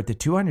is up here at the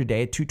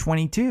 200-day at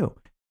 222.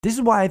 This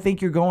is why I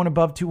think you're going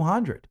above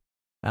 200,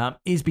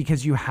 is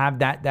because you have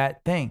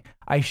that thing.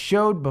 I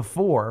showed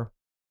before,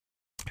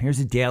 here's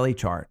a daily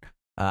chart,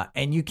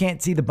 and you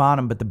can't see the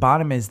bottom, but the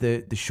bottom is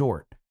the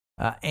short.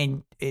 Let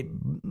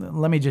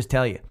me just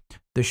tell you,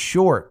 the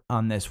short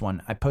on this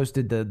one, I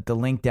posted the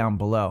link down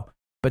below.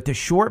 but the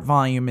short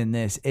volume in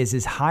this is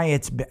as high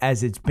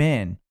as it's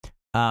been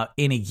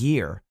in a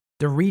year.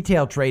 The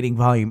retail trading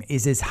volume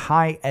is as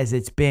high as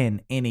it's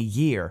been in a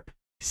year.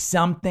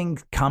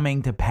 Something's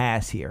coming to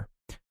pass here.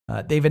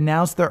 They've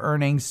announced their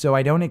earnings, so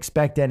I don't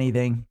expect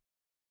anything.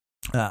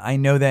 I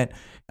know that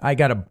I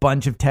got a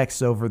bunch of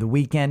texts over the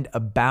weekend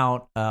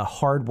about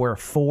hardware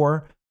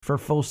 4 for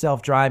full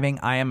self-driving.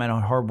 I am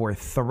on hardware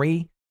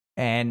 3,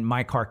 and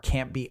my car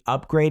can't be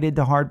upgraded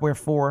to hardware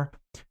 4.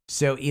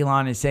 So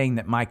Elon is saying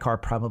that my car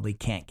probably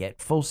can't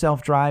get full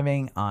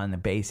self-driving on the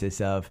basis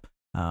of,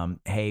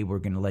 hey, we're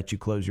going to let you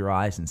close your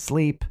eyes and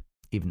sleep,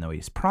 even though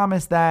he's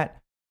promised that.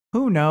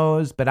 Who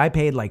knows? But I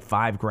paid like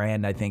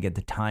 $5,000, I think, at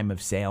the time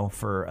of sale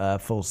for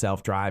full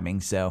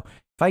self-driving. So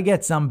if I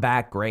get some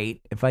back,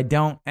 great. If I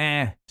don't,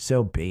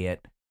 so be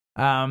it.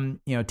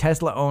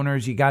 Tesla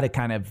owners, you got to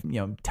kind of,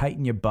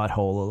 tighten your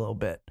butthole a little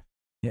bit.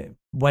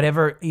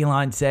 Whatever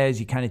Elon says,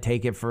 you kind of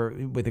take it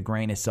with a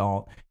grain of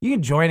salt. You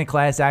can join a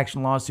class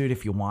action lawsuit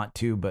if you want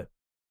to, but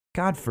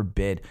God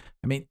forbid.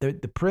 I mean,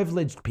 the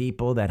privileged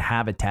people that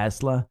have a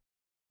Tesla,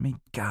 I mean,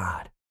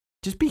 God,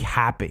 just be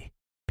happy,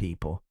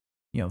 people.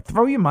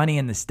 Throw your money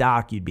in the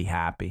stock, you'd be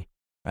happy.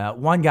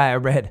 One guy I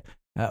read,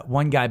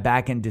 one guy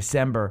back in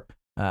December,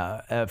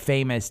 a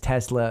famous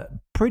Tesla,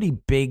 pretty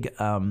big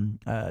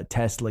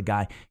Tesla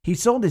guy. He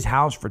sold his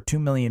house for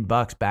 $2 million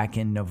back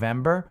in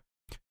November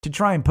to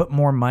try and put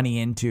more money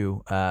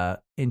into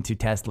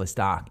Tesla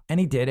stock. And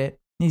he did it.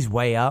 He's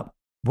way up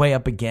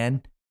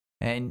again.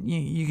 And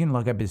you can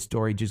look up his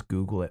story, just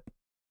Google it.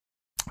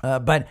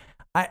 But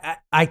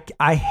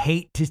I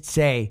hate to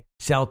say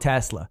sell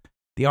Tesla.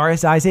 The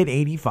RSI is at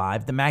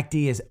 85. The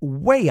MACD is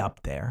way up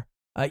there.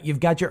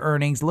 You've got your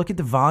earnings. Look at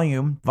the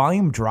volume.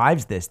 Volume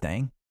drives this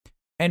thing.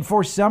 And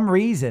for some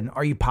reason,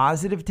 are you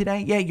positive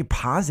today? Yeah, you're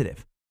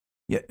positive.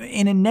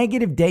 In a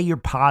negative day, you're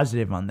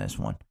positive on this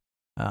one.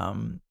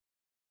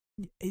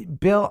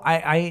 Bill,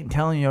 I ain't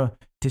telling you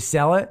to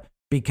sell it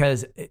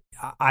because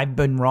I've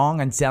been wrong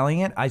on selling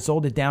it. I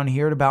sold it down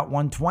here at about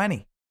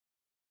 120.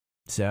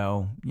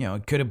 So,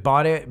 it could have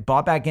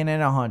bought back in at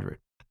 100.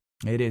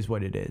 It is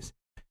what it is.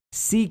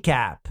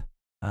 CCAP.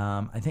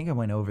 I think I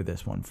went over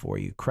this one for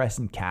you.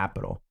 Crescent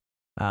Capital.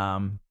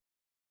 Yeah,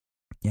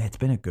 it's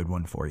been a good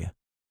one for you.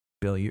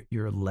 Bill,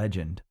 you're a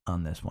legend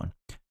on this one.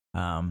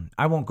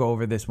 I won't go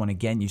over this one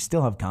again. You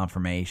still have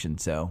confirmation,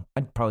 so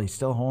I'd probably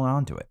still hold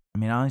on to it. I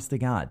mean, honest to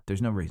God,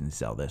 there's no reason to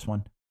sell this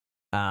one.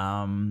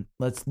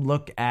 Let's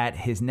look at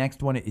his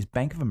next one. It is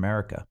Bank of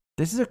America.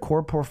 This is a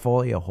core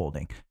portfolio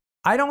holding.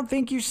 I don't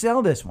think you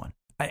sell this one.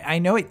 I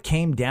know it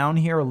came down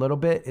here a little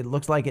bit. It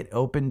looks like it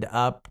opened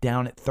up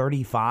down at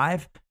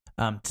 35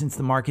 since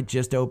the market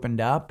just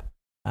opened up.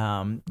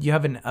 You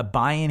have a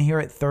buy-in here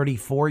at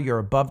 34. You're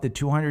above the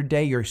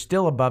 200-day. You're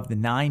still above the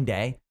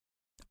 9-day.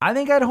 I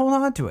think I'd hold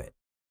on to it.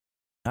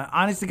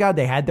 Honest to God,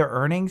 they had their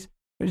earnings.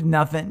 There's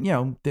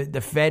nothing,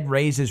 the Fed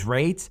raises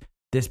rates.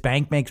 This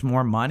bank makes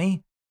more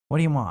money. What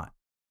do you want?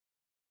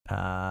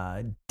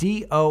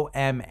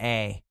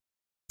 DOMA.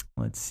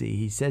 Let's see.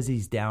 He says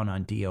he's down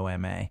on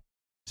DOMA.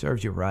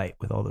 Serves you right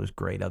with all those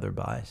great other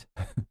buys.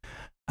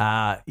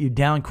 You're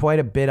down quite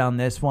a bit on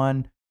this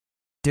one.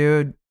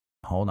 Dude,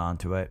 hold on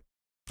to it.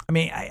 I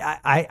mean,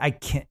 I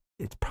can't.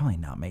 It's probably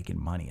not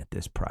making money at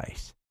this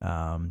price.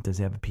 Does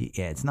it have a P?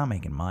 Yeah, it's not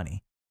making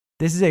money.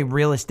 This is a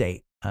real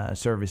estate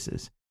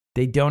services.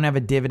 They don't have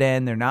a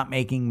dividend. They're not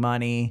making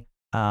money.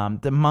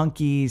 The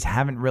monkeys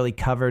haven't really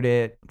covered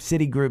it.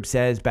 Citigroup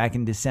says back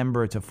in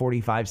December it's a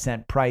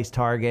 45-cent price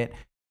target.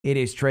 It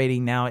is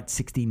trading now at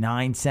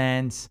 69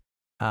 cents.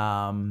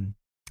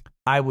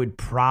 I would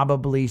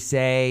probably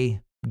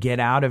say get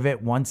out of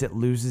it once it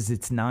loses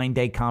its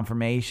 9-day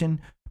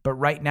confirmation. But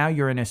right now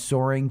you're in a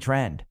soaring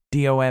trend.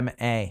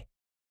 DOMA.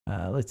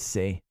 Let's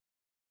see.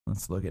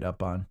 Let's look it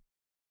up on.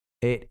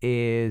 It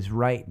is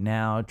right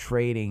now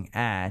trading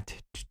at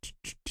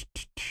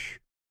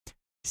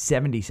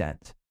 70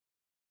 cents.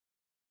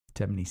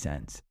 70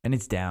 cents. And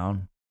it's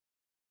down.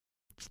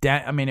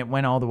 I mean, it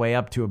went all the way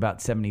up to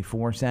about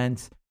 74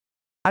 cents.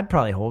 I'd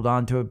probably hold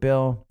on to it,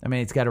 Bill. I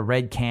mean, it's got a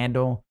red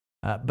candle,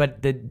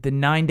 but the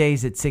 9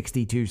 days at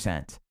 62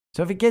 cents.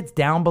 So if it gets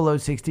down below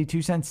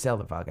 62 cents, sell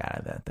the fuck out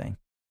of that thing.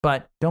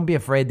 But don't be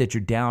afraid that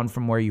you're down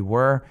from where you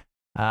were.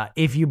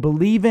 If you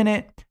believe in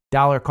it,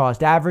 dollar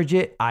cost average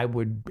it. I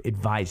would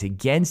advise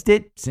against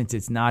it since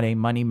it's not a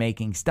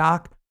money-making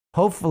stock.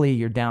 Hopefully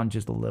you're down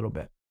just a little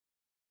bit.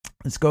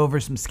 Let's go over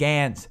some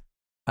scans.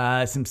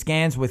 Some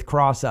scans with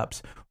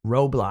cross-ups.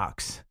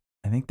 Roblox.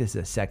 I think this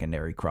is a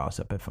secondary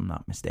cross-up if I'm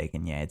not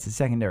mistaken. Yeah, it's a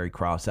secondary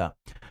cross-up.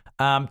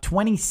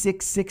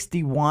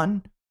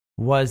 2661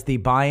 was the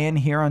buy-in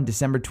here on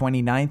December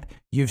 29th.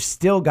 You've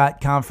still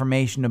got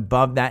confirmation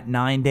above that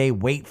 9-day.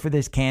 Wait for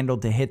this candle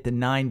to hit the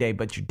 9-day,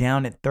 but you're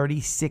down at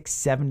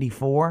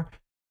 3674.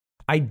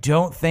 I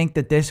don't think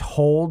that this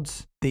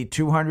holds the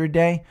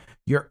 200-day.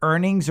 Your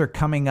earnings are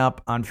coming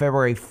up on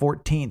February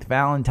 14th,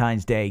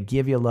 Valentine's Day.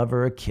 Give your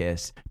lover a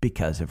kiss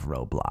because of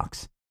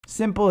Roblox.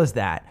 Simple as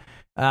that.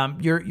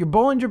 Your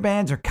Bollinger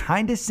Bands are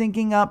kind of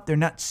syncing up. They're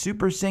not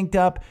super synced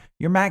up.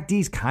 Your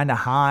MACD's kind of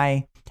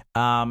high.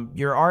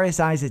 Your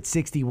RSI is at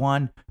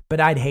 61, but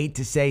I'd hate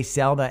to say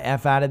sell the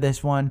F out of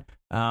this one.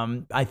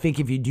 I think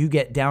if you do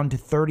get down to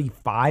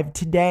 35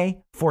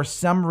 today, for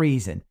some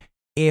reason,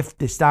 if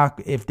this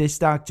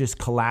stock just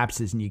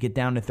collapses and you get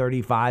down to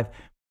 35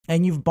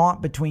 and you've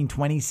bought between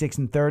 26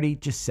 and 30,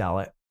 just sell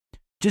it.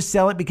 Just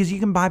sell it because you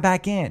can buy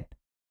back in.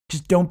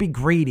 Just don't be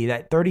greedy.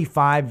 That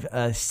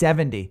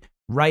 35.70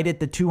 right at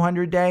the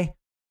 200 day.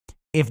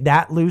 If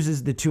that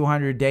loses the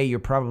 200 day, you're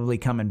probably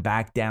coming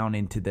back down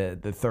into the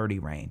 30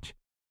 range.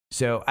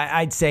 So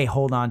I'd say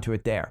hold on to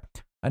it there.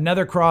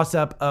 Another cross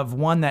up of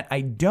one that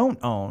I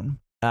don't own,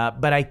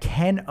 but I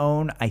can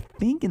own, I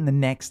think, in the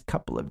next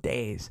couple of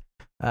days,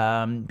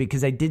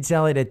 because I did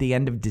sell it at the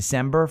end of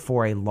December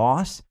for a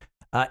loss,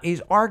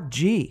 is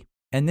ARKG.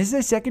 And this is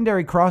a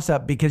secondary cross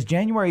up because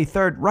January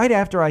 3rd, right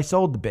after I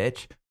sold the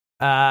bitch,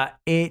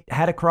 it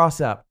had a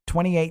cross up,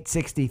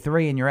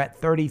 28.63, and you're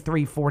at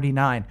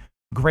 33.49.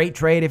 Great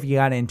trade if you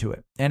got into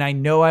it. And I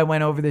know I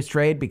went over this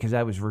trade because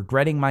I was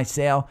regretting my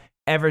sale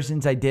ever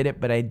since I did it,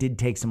 but I did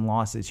take some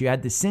losses. You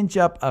had the cinch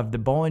up of the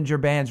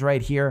Bollinger Bands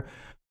right here.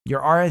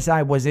 Your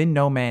RSI was in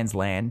no man's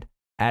land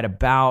at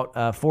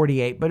about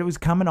 48, but it was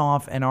coming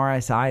off an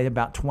RSI at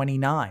about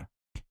 29.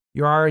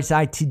 Your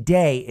RSI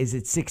today is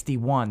at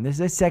 61. This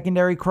is a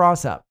secondary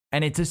cross up,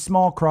 and it's a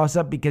small cross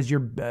up because your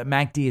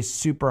MACD is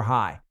super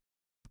high.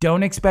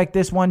 Don't expect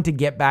this one to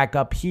get back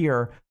up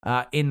here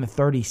in the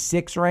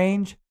 36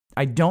 range.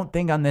 I don't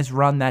think on this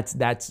run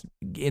that's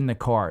in the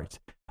cards.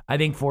 I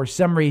think for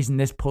some reason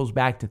this pulls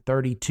back to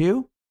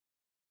 32,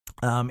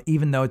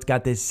 even though it's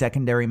got this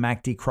secondary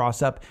MACD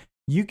cross up.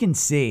 You can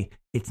see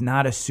it's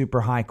not a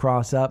super high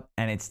cross up,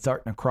 and it's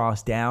starting to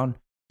cross down.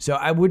 So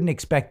I wouldn't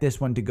expect this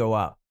one to go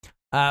up.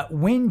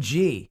 Wynn.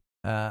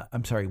 Why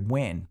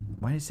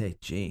did I say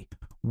G?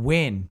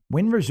 Wynn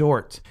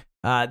Resorts.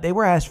 They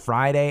were asked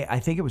Friday, I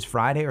think it was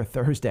Friday or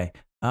Thursday,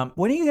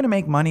 when are you going to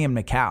make money in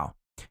Macau?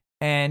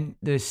 And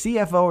the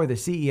CFO or the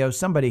CEO,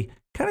 somebody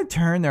kind of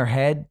turned their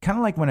head, kind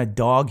of like when a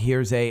dog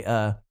hears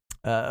a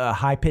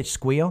high-pitched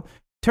squeal,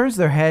 turns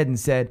their head and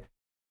said,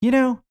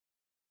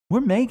 we're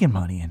making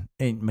money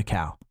in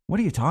Macau. What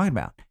are you talking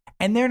about?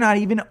 And they're not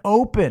even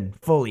open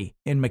fully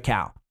in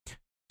Macau.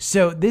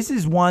 So this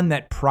is one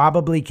that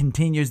probably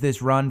continues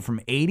this run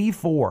from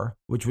 84,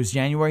 which was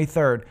January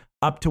 3rd,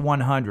 up to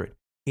 100.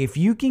 If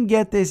you can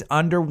get this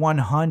under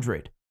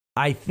 100,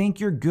 I think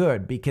you're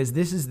good because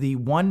this is the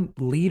one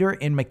leader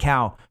in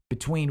Macau.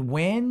 Between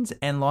Wynn's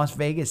and Las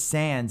Vegas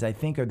Sands, I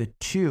think, are the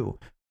two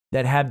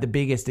that have the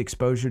biggest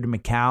exposure to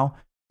Macau.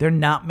 They're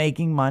not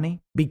making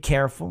money. Be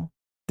careful.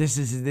 This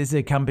is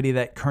a company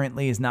that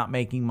currently is not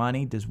making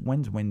money. Does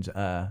Wynn's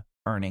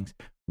earnings?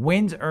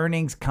 Wynn's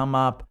earnings come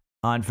up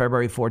on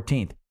February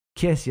 14th.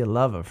 Kiss your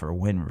lover for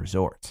Wynn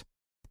Resorts.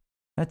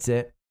 That's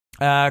it.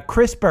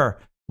 CRISPR,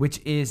 which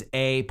is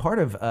a part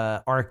of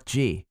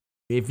ARKG.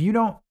 If you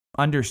don't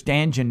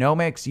understand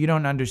genomics, you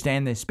don't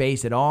understand this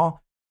space at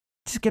all,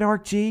 just get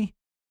ARKG.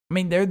 I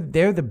mean, they're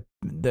the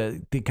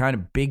kind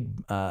of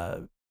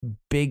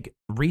big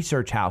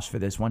research house for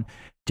this one.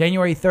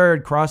 January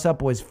 3rd, cross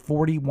up was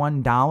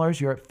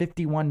 $41. You're at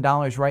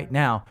 $51 right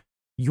now.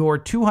 Your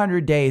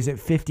 200 days at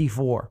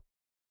 54.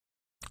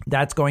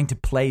 That's going to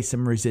play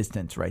some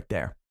resistance right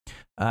there.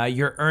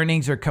 Your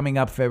earnings are coming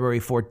up February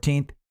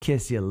 14th.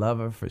 Kiss your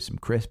lover for some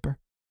CRISPR.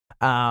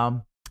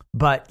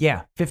 But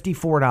yeah,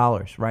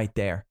 $54 right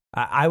there.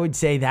 I would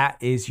say that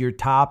is your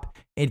top.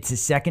 It's a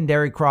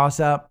secondary cross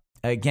up.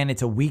 Again,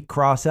 it's a weak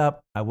cross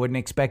up. I wouldn't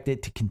expect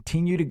it to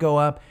continue to go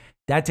up.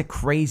 That's a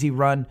crazy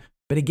run.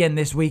 But again,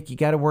 this week, you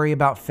got to worry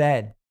about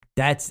Fed.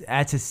 That's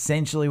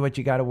essentially what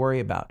you got to worry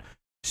about.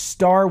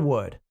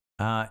 Starwood,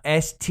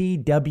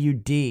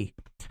 STWD.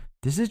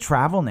 This is a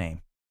travel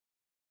name.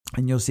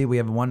 And you'll see we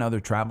have one other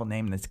travel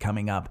name that's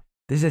coming up.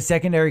 This is a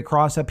secondary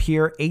cross up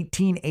here,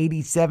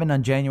 1887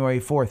 on January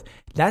 4th.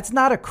 That's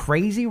not a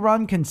crazy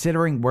run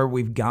considering where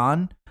we've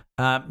gone.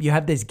 You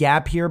have this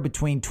gap here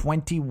between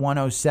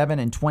 2107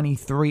 and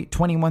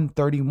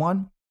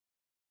 2131.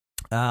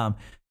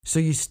 So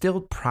you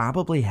still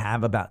probably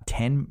have about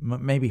 10,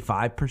 maybe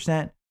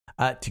 5%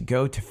 to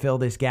go to fill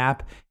this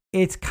gap.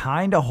 It's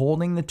kind of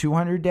holding the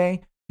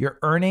 200-day. Your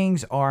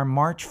earnings are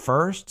March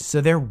 1st,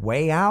 so they're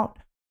way out.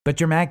 But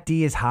your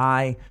MACD is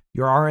high.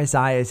 Your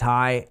RSI is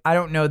high. I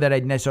don't know that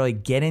I'd necessarily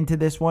get into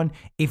this one.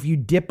 If you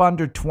dip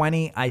under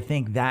 20, I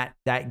think that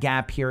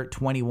gap here at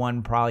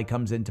 21 probably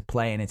comes into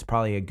play, and it's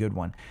probably a good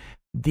one.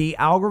 The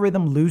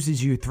algorithm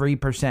loses you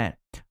 3%.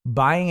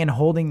 Buying and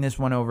holding this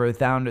one over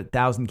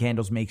 1,000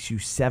 candles makes you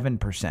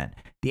 7%.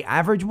 The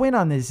average win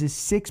on this is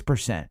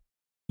 6%.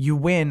 You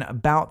win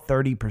about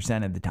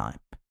 30% of the time.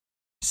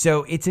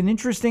 So it's an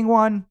interesting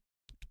one.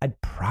 I'd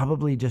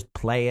probably just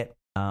play it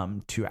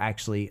to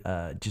actually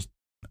just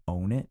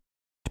own it,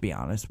 to be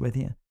honest with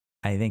you.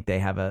 I think they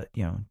have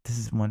this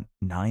is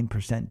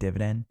 9%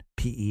 dividend,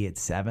 PE at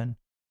 7.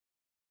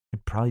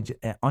 I'd probably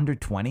under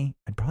 20.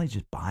 I'd probably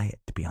just buy it,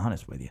 to be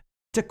honest with you.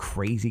 It's a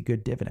crazy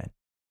good dividend.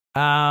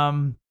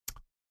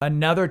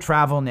 Another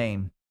travel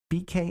name,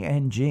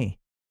 BKNG.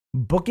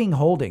 Booking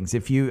Holdings,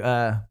 if you,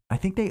 I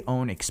think they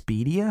own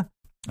Expedia.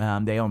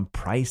 They own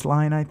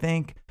Priceline, I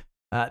think.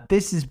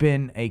 This has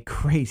been a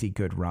crazy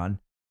good run.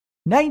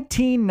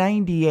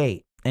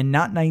 $19.98 and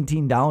not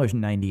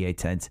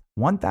 $19.98,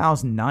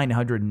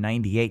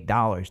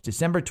 $1,998.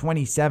 December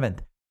 27th,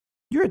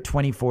 you're at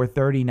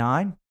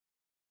 $24.39.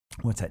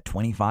 What's that,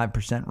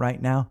 25%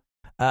 right now?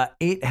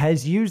 It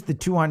has used the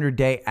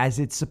 200-day as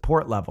its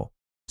support level.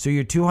 So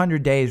your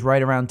 200-day is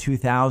right around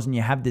 2,000.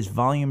 You have this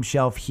volume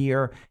shelf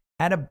here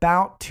at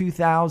about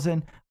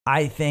 2,000.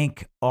 I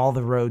think all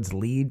the roads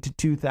lead to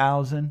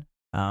 2,000.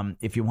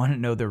 If you want to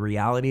know the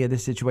reality of the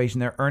situation,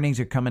 their earnings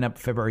are coming up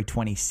February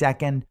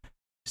 22nd.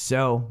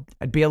 So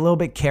I'd be a little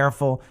bit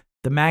careful.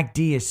 The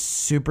MACD is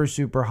super,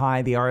 super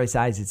high. The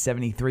RSI is at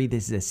 73.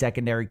 This is a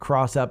secondary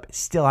cross up.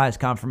 Still has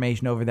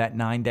confirmation over that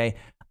 9-day.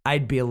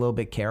 I'd be a little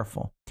bit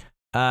careful.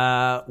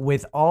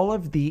 With all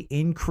of the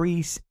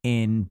increase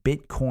in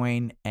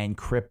Bitcoin and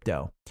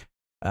crypto,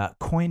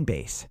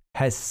 Coinbase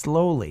has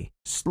slowly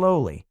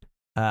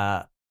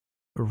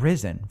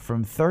risen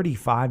from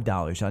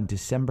 $35 on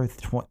December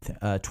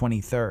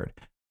 23rd.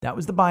 That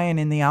was the buy-in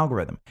in the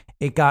algorithm.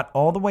 It got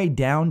all the way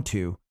down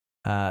to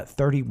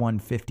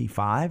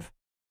 $31.55.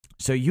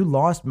 So you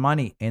lost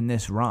money in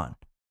this run.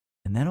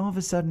 And then all of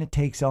a sudden it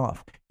takes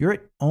off. You're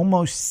at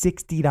almost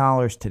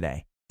 $60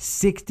 today.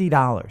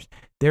 $60.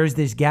 There's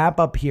this gap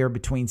up here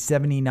between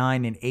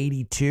 79 and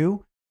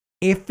 82.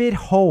 If it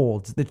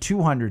holds the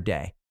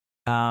 200-day,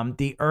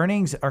 the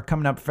earnings are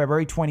coming up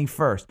February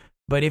 21st.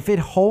 But if it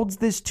holds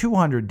this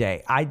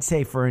 200-day, I'd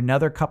say for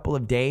another couple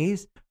of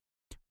days,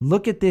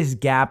 look at this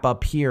gap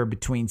up here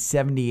between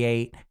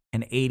 78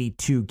 and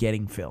 82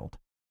 getting filled.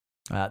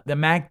 The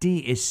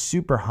MACD is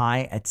super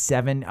high at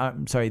 7.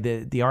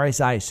 The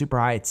RSI is super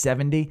high at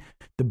 70.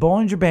 The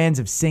Bollinger Bands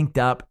have synced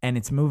up and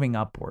it's moving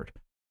upward.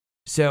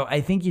 So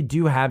I think you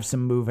do have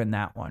some move in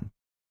that one.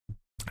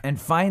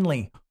 And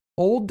finally,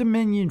 Old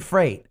Dominion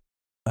Freight.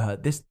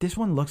 This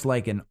one looks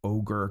like an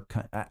ogre.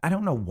 I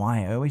don't know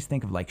why. I always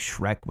think of like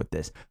Shrek with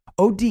this.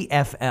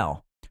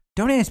 ODFL.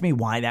 Don't ask me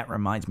why that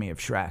reminds me of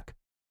Shrek.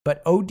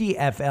 But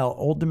ODFL,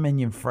 Old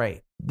Dominion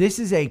Freight. This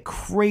is a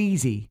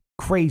crazy,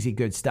 crazy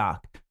good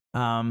stock.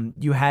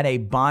 You had a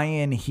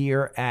buy-in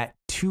here at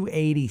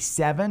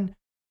 287.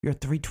 You're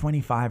at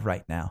 325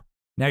 right now.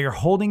 Now you're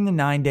holding the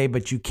 9-day,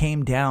 but you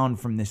came down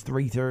from this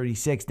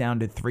 336 down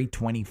to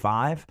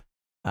 325.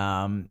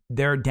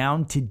 They're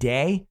down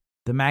today.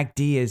 The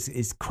MACD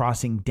is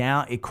crossing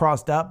down. It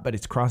crossed up, but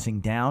it's crossing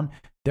down.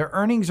 Their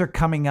earnings are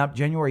coming up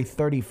January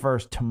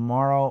 31st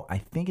tomorrow. I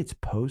think it's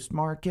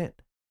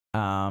post-market.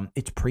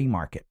 It's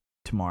pre-market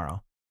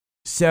tomorrow.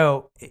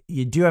 So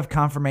you do have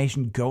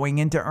confirmation going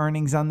into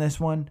earnings on this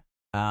one.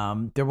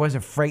 There was a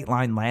freight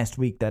line last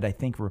week that I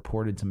think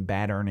reported some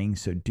bad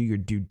earnings, so do your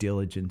due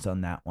diligence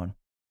on that one.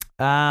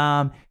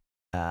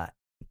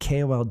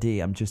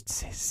 KOLD, I'm just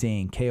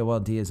seeing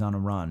KOLD is on a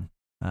run.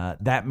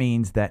 That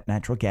means that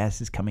natural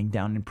gas is coming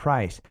down in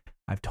price.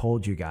 I've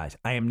told you guys,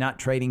 I am not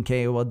trading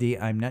KOLD.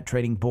 I'm not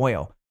trading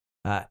BOIL.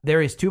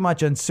 There is too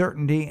much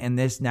uncertainty in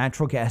this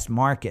natural gas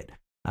market.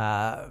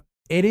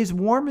 It is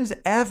warm as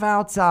F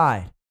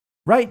outside.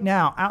 Right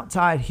now,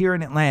 outside here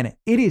in Atlanta,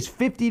 it is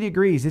 50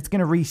 degrees. It's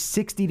going to reach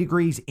 60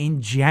 degrees in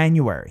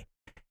January.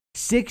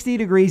 60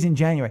 degrees in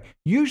January.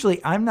 Usually,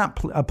 I'm not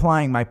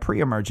applying my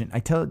pre-emergent. I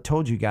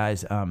told you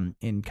guys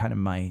in kind of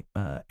my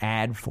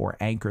ad for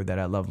Anchor that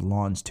I love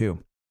lawns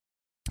too.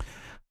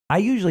 I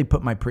usually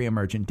put my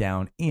pre-emergent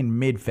down in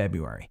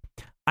mid-February.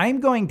 I'm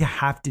going to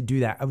have to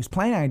do that. I was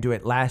planning on do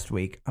it last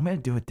week. I'm going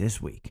to do it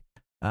this week.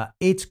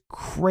 It's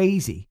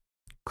crazy.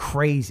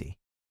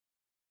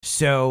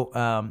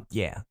 So,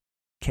 yeah.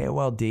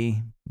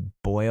 KOLD,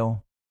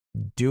 BOIL,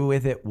 do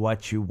with it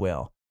what you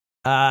will.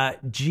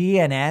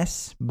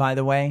 GNS, by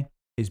the way,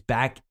 is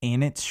back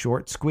in its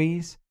short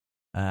squeeze.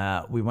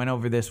 We went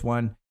over this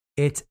one.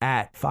 It's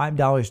at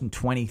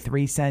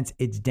 $5.23.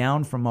 It's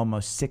down from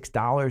almost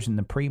 $6 in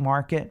the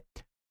pre-market.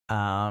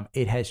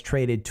 It has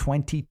traded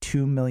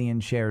 22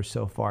 million shares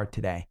so far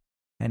today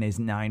and is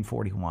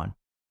 $9.41.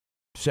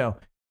 So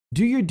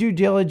do your due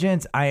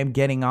diligence. I am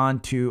getting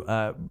on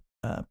to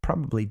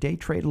probably day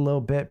trade a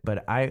little bit,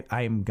 but I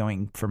am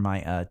going for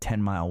my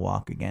 10-mile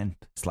walk again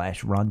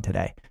 / run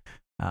today.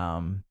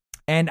 And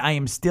I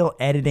am still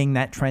editing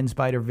that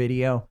TrendSpider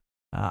video.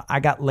 I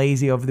got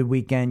lazy over the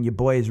weekend. Your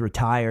boy is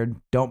retired.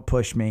 Don't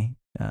push me.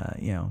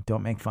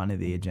 Don't make fun of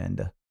the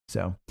agenda.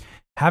 So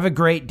have a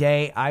great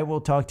day. I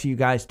will talk to you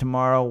guys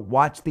tomorrow.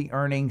 Watch the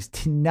earnings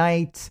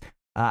tonight.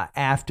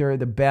 After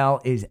the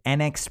bell is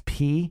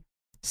NXP,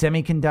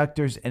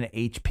 Semiconductors, and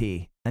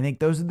HP. I think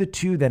those are the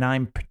two that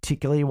I'm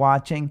particularly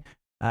watching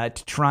to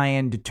try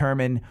and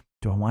determine,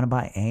 do I want to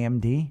buy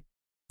AMD?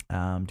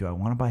 Do I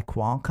want to buy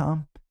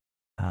Qualcomm?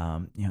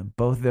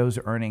 Both of those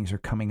earnings are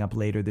coming up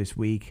later this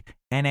week.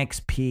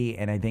 NXP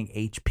and I think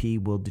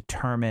HP will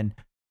determine,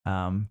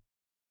 am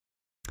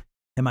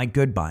I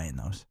good buying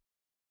those?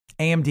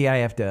 AMD I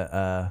have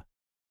to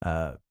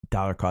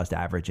dollar cost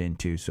average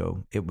into,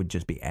 so it would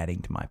just be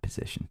adding to my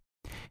position.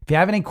 If you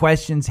have any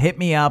questions, hit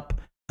me up.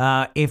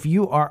 If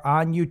you are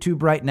on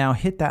YouTube right now,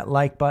 hit that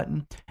like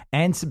button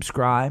and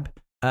subscribe.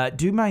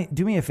 Do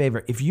me a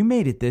favor. If you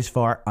made it this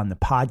far on the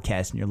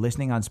podcast and you're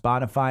listening on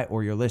Spotify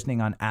or you're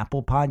listening on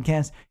Apple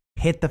Podcasts,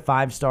 hit the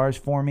 5 stars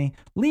for me.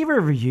 Leave a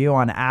review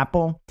on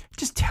Apple.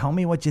 Just tell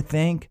me what you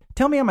think.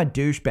 Tell me I'm a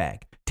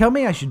douchebag. Tell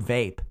me I should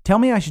vape. Tell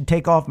me I should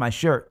take off my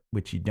shirt,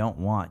 which you don't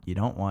want. You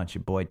don't want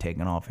your boy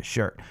taking off his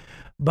shirt.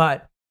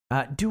 But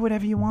do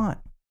whatever you want.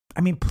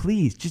 I mean,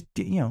 please, just,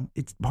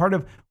 it's part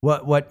of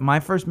what My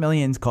First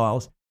Millions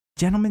calls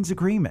gentleman's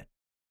agreement.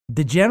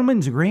 The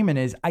gentleman's agreement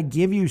is I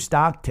give you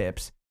stock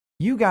tips.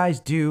 You guys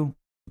do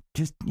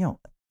just,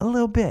 a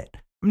little bit.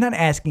 I'm not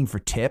asking for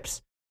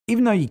tips,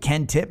 even though you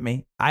can tip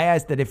me. I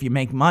ask that if you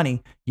make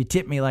money, you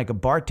tip me like a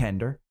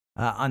bartender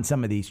on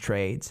some of these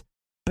trades.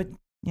 But,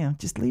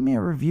 just leave me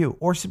a review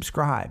or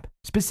subscribe,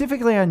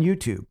 specifically on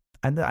YouTube.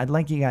 I'd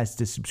like you guys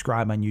to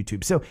subscribe on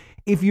YouTube. So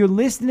if you're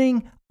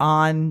listening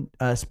on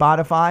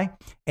Spotify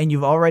and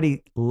you've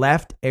already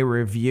left a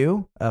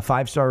review, a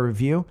 5-star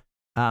review,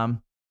 go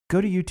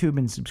to YouTube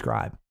and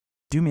subscribe.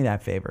 Do me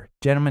that favor.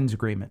 Gentleman's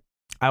agreement.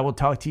 I will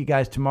talk to you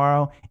guys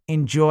tomorrow.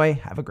 Enjoy.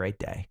 Have a great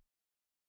day.